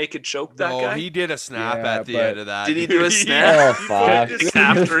rear naked choked that No, guy. he did a snap Yeah, at the but- end of that. Did he do a snap? Oh, He fuck. put his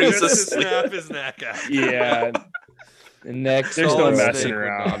After he's just to asleep. snap his neck out. Yeah. The next There's no Solid messing Snake would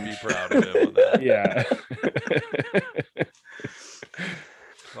around. not be proud of him on that. Yeah.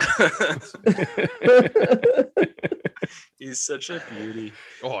 He's such a beauty.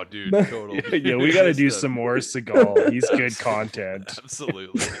 Oh, dude, totally. Yeah, we got to do some more Seagal. He's good content.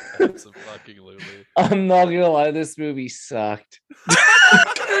 Absolutely. Absolutely. I'm not gonna lie, this movie sucked.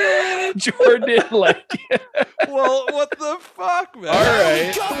 Jordan, like, Well, what the fuck, man? all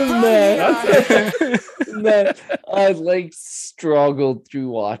right. Man, I like struggled through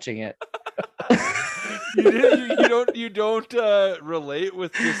watching it. You don't relate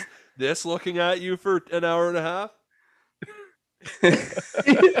with just this looking at you for an hour and a half?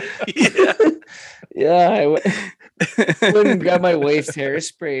 Yeah, I went and got my wife's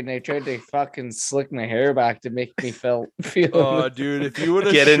hairspray and I tried to fucking slick my hair back to make me feel. Oh, dude, if you would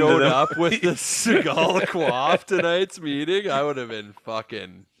have showed up with the Seagal quaff tonight's meeting, I would have been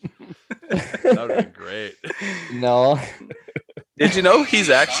fucking. That would have been great. No. Did you know he's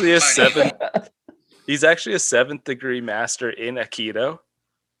actually a seventh degree master in Aikido,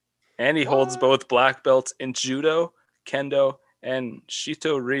 and he holds both black belts in Judo, Kendo, and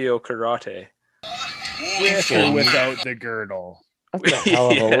Shito-ryo Karate. With or without the girdle. That's a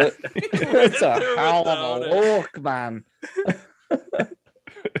hell of a look. That's a hell of a look, man.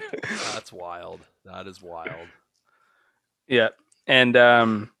 That's wild. That is wild. Yeah. And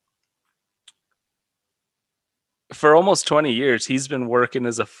for almost 20 years, he's been working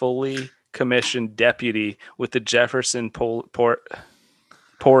as a fully commissioned deputy with the Jefferson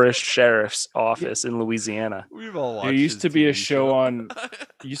Parish Sheriff's Office in Louisiana. We've all watched. There used to be a show on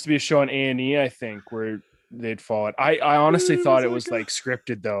A&E, I think, where they'd follow it. I honestly thought it was like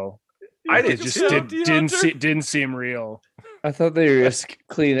scripted though. It just didn't seem real. I thought they were just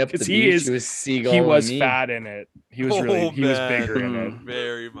cleaning up the beach with Seagal. He was fat in it. He was bigger in it.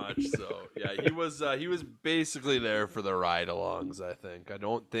 Very much so. Yeah, he was basically there for the ride-alongs. I think. I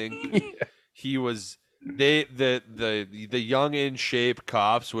don't think he was. The young in shape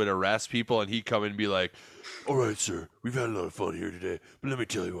cops would arrest people and he'd come and be like, "All right, sir, we've had a lot of fun here today, but let me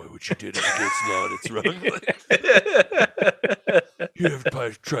tell you what you did is against law and it's wrong. You never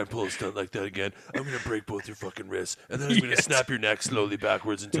try and pull a stunt like that again. I'm gonna break both your fucking wrists and then I'm gonna snap your neck slowly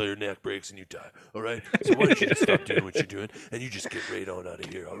backwards until your neck breaks and you die. All right? So why don't you just stop doing what you're doing and you just get right on out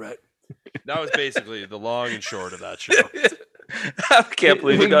of here, all right?" That was basically the long and short of that show. I can't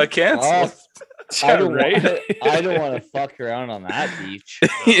believe it got canceled. I don't want to fuck around on that beach.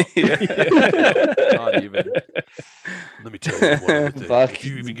 Not even. Let me tell you one other thing. If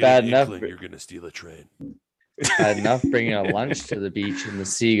you even get an inkling, you're gonna steal a train. Bad enough bringing a lunch to the beach and the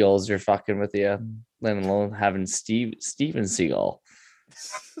seagulls are fucking with you, let alone having Steven Seagal.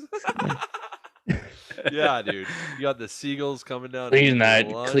 Yeah, dude. You got the seagulls coming down. Clean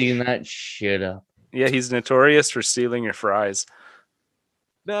that shit up. Yeah, he's notorious for stealing your fries.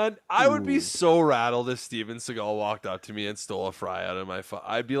 Man, I would be so rattled if Steven Seagal walked up to me and stole a fry out of my phone.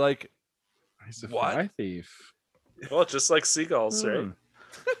 I'd be like, he's a what? fry thief. Well, just like seagulls, right?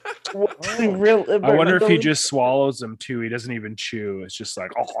 I wonder if he just swallows them too. He doesn't even chew. It's just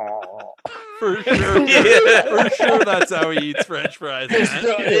like, oh. For sure. For sure that's how he eats French fries.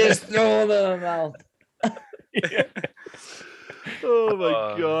 Just throw them in the mouth. Yeah. Oh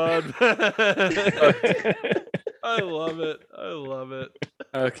my god. I love it.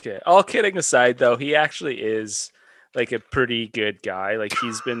 Okay. All kidding aside though, he actually is like a pretty good guy. Like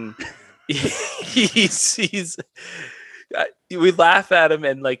he's been he's we laugh at him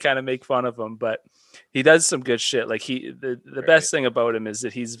and like kind of make fun of him, but he does some good shit. Like the best thing about him is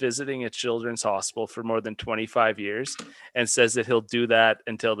that he's visiting a children's hospital for more than 25 years and says that he'll do that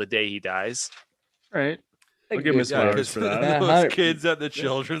until the day he dies. Right. I'll give him his flowers for that. Those kids at the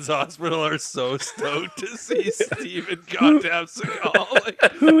children's hospital are so stoked to see Steven goddamn Seagal. Like,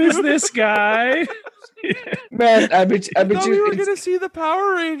 who is this guy? Man, I bet you were gonna see the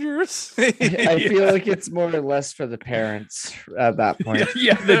Power Rangers. I feel like it's more or less for the parents at that point.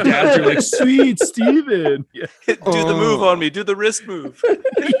 Yeah, the dads are like, "Sweet Steven. Yeah. Do the move on me. Do the wrist move.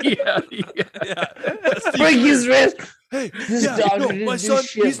 Yeah. Break his wrist. Hey, my son,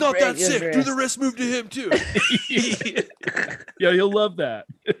 he's not that sick. Do the wrist move to him too. Yeah, you'll love that.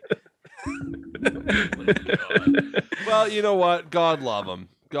 Well, you know what? God love him.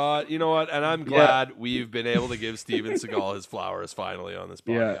 God, you know what? And I'm glad we've been able to give Steven Seagal his flowers finally on this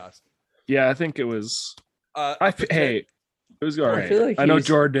podcast. Yeah, I think it was. It was all right. Like I know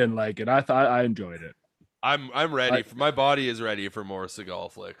Jordan didn't like it. I enjoyed it. I'm ready. My body is ready for more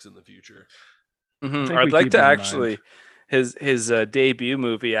Seagal flicks in the future. Mm-hmm. I'd like to actually. His debut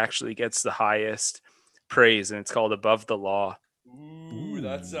movie actually gets the highest praise, and it's called Above the Law. Ooh,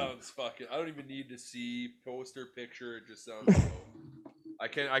 that sounds fucking. I don't even need to see poster picture. It just sounds. I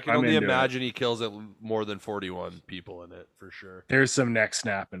I can only imagine he kills more than 41 people in it for sure. There's some neck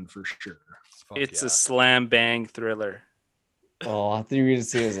snapping for sure. It's a slam bang thriller. Oh, I thought you were gonna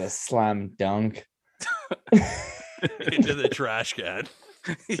say it was a slam dunk. Into the trash can.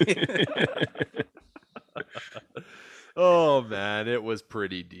 Oh man, it was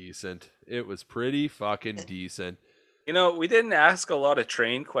pretty decent. It was pretty fucking decent. You know, we didn't ask a lot of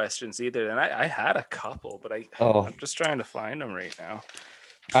train questions either, and I had a couple, but I'm just trying to find them right now.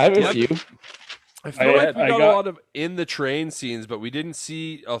 I have a few. I feel like we got a lot of in the train scenes, but we didn't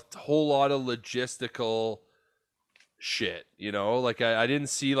see a whole lot of logistical shit, you know? Like I didn't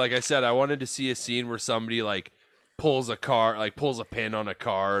see, like I said, I wanted to see a scene where somebody like pulls a pin on a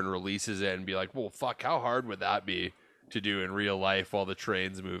car and releases it and be like, well, fuck, how hard would that be to do in real life while the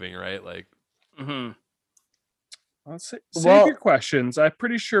train's moving, right? Like, Save your questions. I'm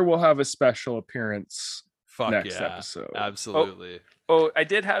pretty sure we'll have a special appearance next episode. Absolutely. Oh, I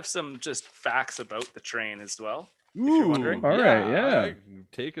did have some just facts about the train as well. If you're wondering. All right, yeah.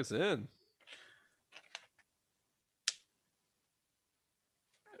 Take us in.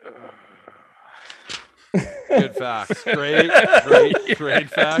 Good facts. Great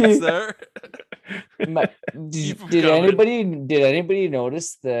facts there. Did anybody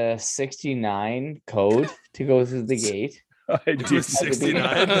notice the 69 code to go through the gate? I did.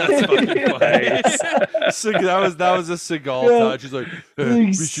 69. That's fucking funny. That was a Seagal touch. He's like, hey,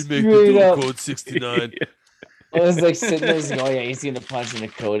 we should make the door code 69. I was like sitting there going, yeah, he's gonna punch in the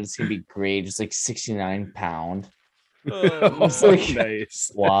code. It's gonna be great. It's like 69 pound. It's like, nice.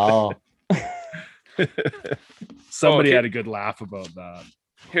 Wow. Somebody had a good laugh about that.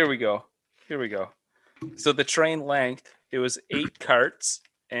 Here we go. So the train length, it was 8 carts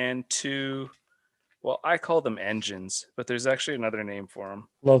and 2, well, I call them engines, but there's actually another name for them.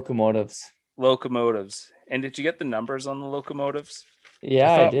 Locomotives. And did you get the numbers on the locomotives?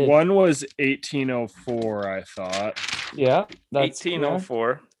 Yeah, I did. One was 1804, I thought. Yeah. That's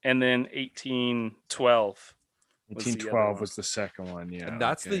 1804 and then 1812. 1812 was the second one, yeah. And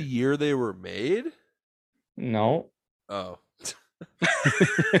that's the year they were made? No. Oh.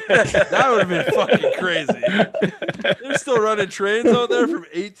 That would have been fucking crazy. They're still running trains out there from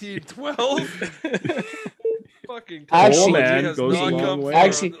 1812. Fucking actually, man goes a long way.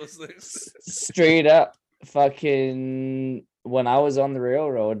 Actually, straight up, fucking when I was on the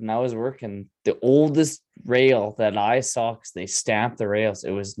railroad and I was working, the oldest rail that I saw, because they stamped the rails,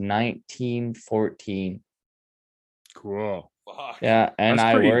 it was 1914. Cool. Fuck. Yeah, and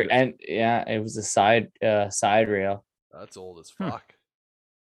I worked, and yeah, it was a side rail. That's old as fuck.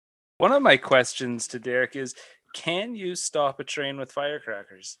 One of my questions to Derek is, can you stop a train with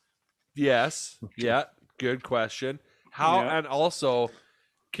firecrackers? Yes. Yeah. Good question. How and also,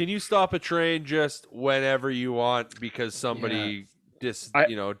 can you stop a train just whenever you want because somebody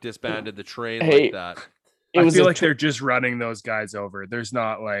disbanded the train like that? I feel like they're just running those guys over. There's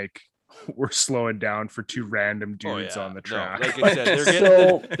not like we're slowing down for 2 random dudes on the track. No, like I said,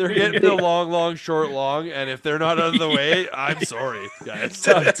 they're getting the long, short, long, and if they're not out of the way, I'm sorry, guys.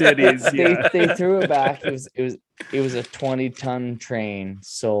 Tough titties. Yeah. They threw it back. It was a 20-ton train,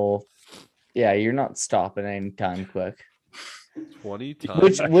 so yeah, you're not stopping anytime quick. 20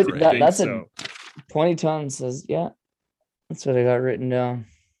 tons. That's a 20 tons. Says that's what I got written down.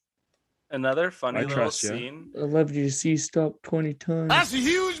 Another funny little scene. I love you to see stop 20 tons. That's a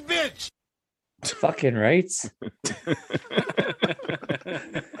huge bitch. Fucking rights.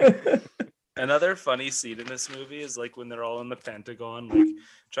 Another funny scene in this movie is like when they're all in the Pentagon, like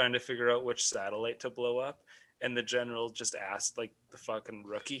trying to figure out which satellite to blow up, and the general just asked like the fucking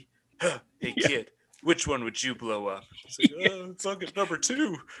rookie, "Hey kid, which one would you blow up?" He's like, fucking number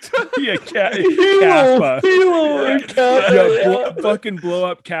 2. Yeah, Kappa. Fucking blow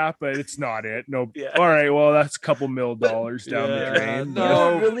up Kappa. It's not it. No. Yeah. All right. Well, that's a couple $1 million down the drain.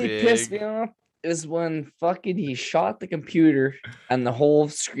 No, what really pissed me off is when fucking he shot the computer and the whole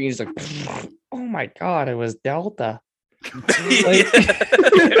screen's like, oh my god, it was Delta. Like, get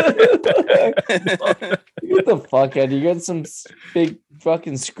the fuck out. You got some big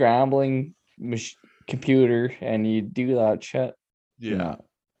fucking scrambling computer and you do that shit. Yeah,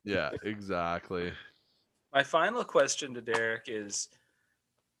 exactly. My final question to Derek is,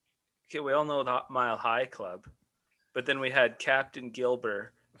 okay, we all know the Mile High Club, but then we had Captain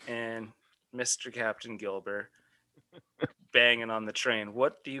Gilbert and Mr. Captain Gilbert banging on the train.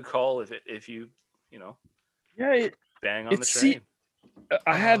 What do you call if you bang on the train?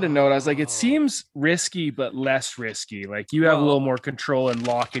 I had to note, I was like, it seems risky, but less risky. Like you have a little more control in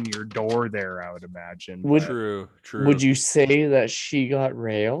locking your door there, I would imagine. True. Would you say that she got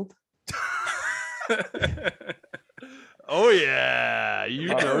railed? Oh yeah. yeah, you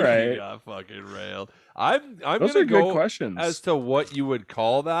know right. she got fucking railed. I'm Those gonna are good go questions. as to what you would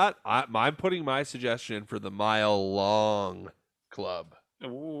call that. I'm putting my suggestion in for the mile long club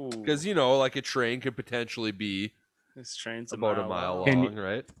because like a train could potentially be This train's about a mile long. long,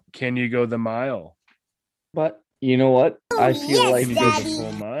 right? Can you go the mile? But you know what? I feel like Can you go the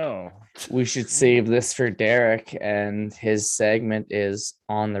full mile? we should save this for Derek, and his segment is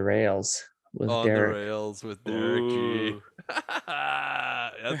on the rails with On Derek. the rails with Derek G.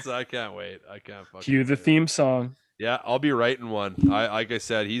 I can't wait. I can't fucking Cue the wait. theme song. Yeah, I'll be writing one. Like I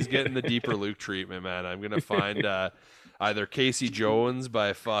said, he's getting the deeper Luke treatment, man. I'm gonna find either Casey Jones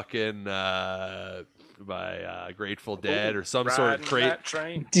by fucking Grateful Dead or some sort of train.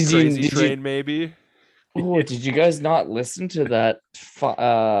 crazy train, maybe. Oh, did you guys not listen to that?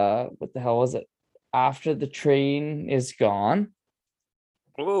 What the hell was it? After the train is gone.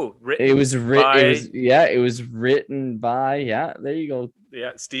 Oh, It was written. It was written by. Yeah, there you go.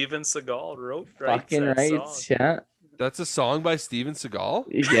 Yeah, Steven Seagal wrote. Fucking right. Yeah. That's a song by Steven Seagal?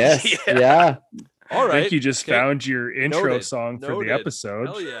 Yes. Yeah. All right. I think you just found your intro song for the episode.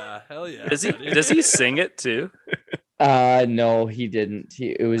 Hell yeah. Does he sing it too? No, he didn't.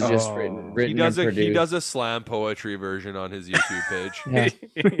 It was just written. He does and he produced. does a slam poetry version on his YouTube page.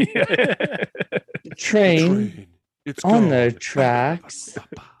 Yeah. Train it's on gone. the tracks.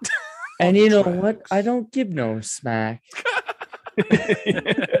 And you know what? I don't give no smack.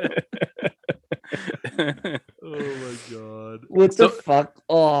 Oh my god. What the fuck?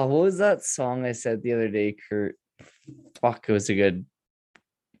 Oh, what was that song I said the other day, Kurt? Fuck, it was a good.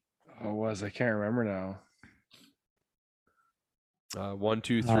 I can't remember now. 1,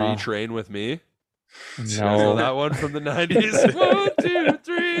 2, 3, train with me. No. So that one from the 90s. 1, 2,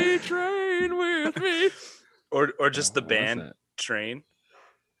 3, train with me. Or just the band Train.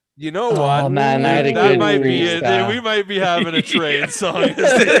 You know what? Oh man, I had a that good might be it. freestyle. We might be having a train song as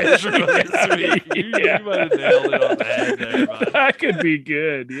the intro this week. You might have nailed it on the head there, man. That could be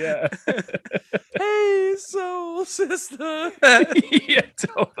good. Yeah. Hey, soul sister. Yeah,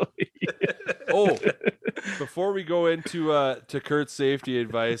 totally. Oh, before we go into to Kurt's safety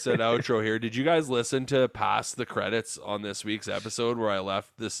advice and outro here, did you guys listen to Past the Credits on this week's episode where I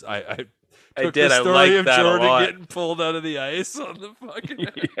left this? I took did. the I story liked of that a Jordan lot. getting pulled out of the ice on the fucking.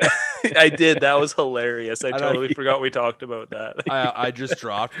 I did. That was hilarious. I And totally forgot we talked about that. I just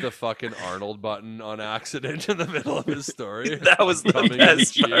dropped the fucking Arnold button on accident in the middle of his story. That was the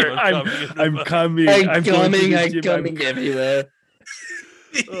best part. I'm coming. I'm coming everywhere.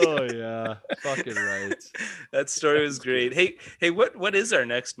 Oh yeah, fucking right. That story was great. Hey, what is our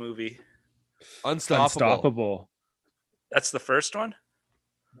next movie? Unstoppable. That's the first one?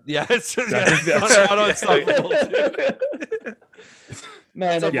 Yeah, it's not Unstoppable.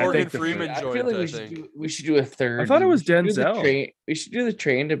 Man, It's a I Morgan think Freeman I joint, feel like I think. we should do a third. I thought it was We should do the Denzel. We should do the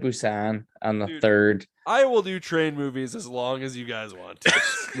train to Busan on the Dude. third. I will do train movies as long as you guys want to.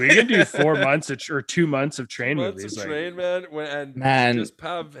 We can do 4 months or 2 months of train Months movies. of like- train, man. And Man. just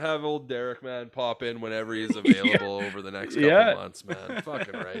have old Derek, man, pop in whenever he's available over the next couple months, man.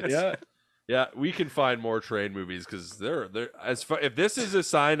 Fucking right. Yeah. Yeah, we can find more train movies because they're if this is a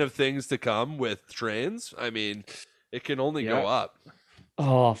sign of things to come with trains, I mean, it can only go up.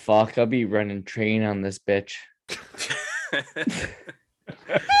 Oh fuck! I'll be running train on this bitch.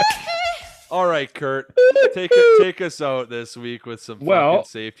 All right, Kurt, take us out this week with some fucking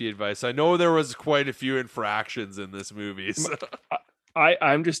safety advice. I know there was quite a few infractions in this movie. So.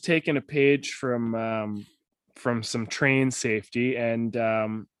 I'm just taking a page from some train safety, and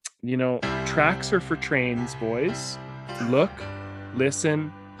tracks are for trains, boys. Look,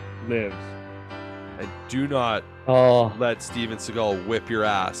 listen, live. And do not let Steven Seagal whip your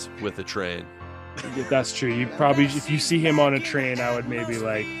ass with a train. Yeah, that's true. You probably, if you see him on a train, I would maybe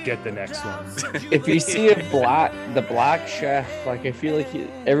get the next one. If you see the black chef, I feel like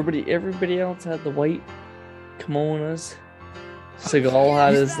everybody else had the white kimonos. Seagal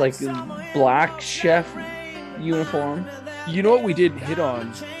had his black chef uniform. You know what we didn't hit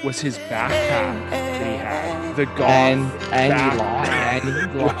on was his backpack that he had. The goth and he lost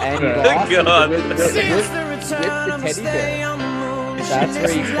with the teddy bear. That's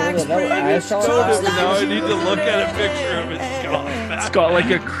where he pulled it out. I saw it. Now I need to look at a picture of his goth. It's got a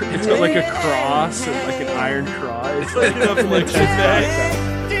cross and an iron cross. It's like an affliction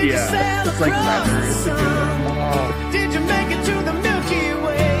bag. Yeah, it's like leather. It's a good one.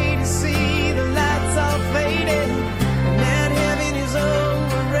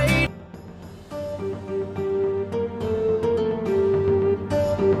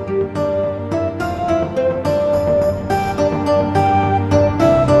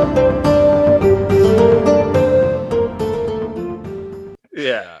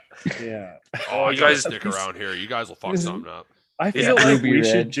 Yeah. Yeah. Oh, you you guys guys- stick around here. You guys will fuck something up. I feel Yeah. like Ruby we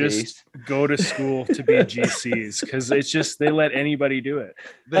should red just face. go to school to be GCs because it's just they let anybody do it.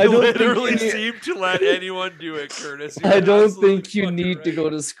 They I don't think literally you- seem to let anyone do it, Curtis. You're I don't absolutely think you fucking need to right. go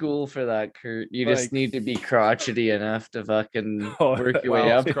to school for that, Kurt. You Like- just need to be crotchety enough to fucking Oh, work your way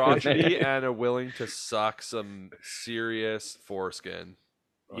Well, up. crotchety and are willing to suck some serious foreskin.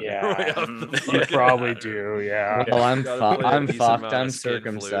 Yeah, Right up the you fucking probably ladder. do. Yeah. Well, I'm Gotta play a I'm decent fucked. amount I'm of skin flute.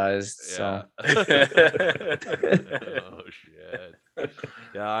 circumcised. So Oh shit.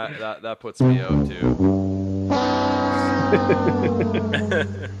 Yeah, that puts me out too.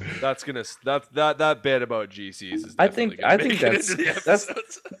 That's gonna that bit about GCs is I definitely think- gonna I make think it that's- into the that's-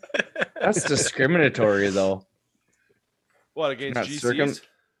 episodes. that's discriminatory, though. What against Not GCs?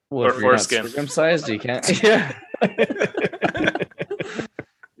 Well, Or if you're not foreskin. circumcised, you can't. Yeah.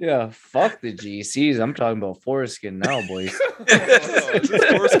 Yeah. Fuck the GCs. I'm talking about foreskin now, boys. Oh, is this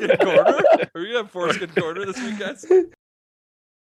foreskin corner? Are we gonna have foreskin corner this week, guys?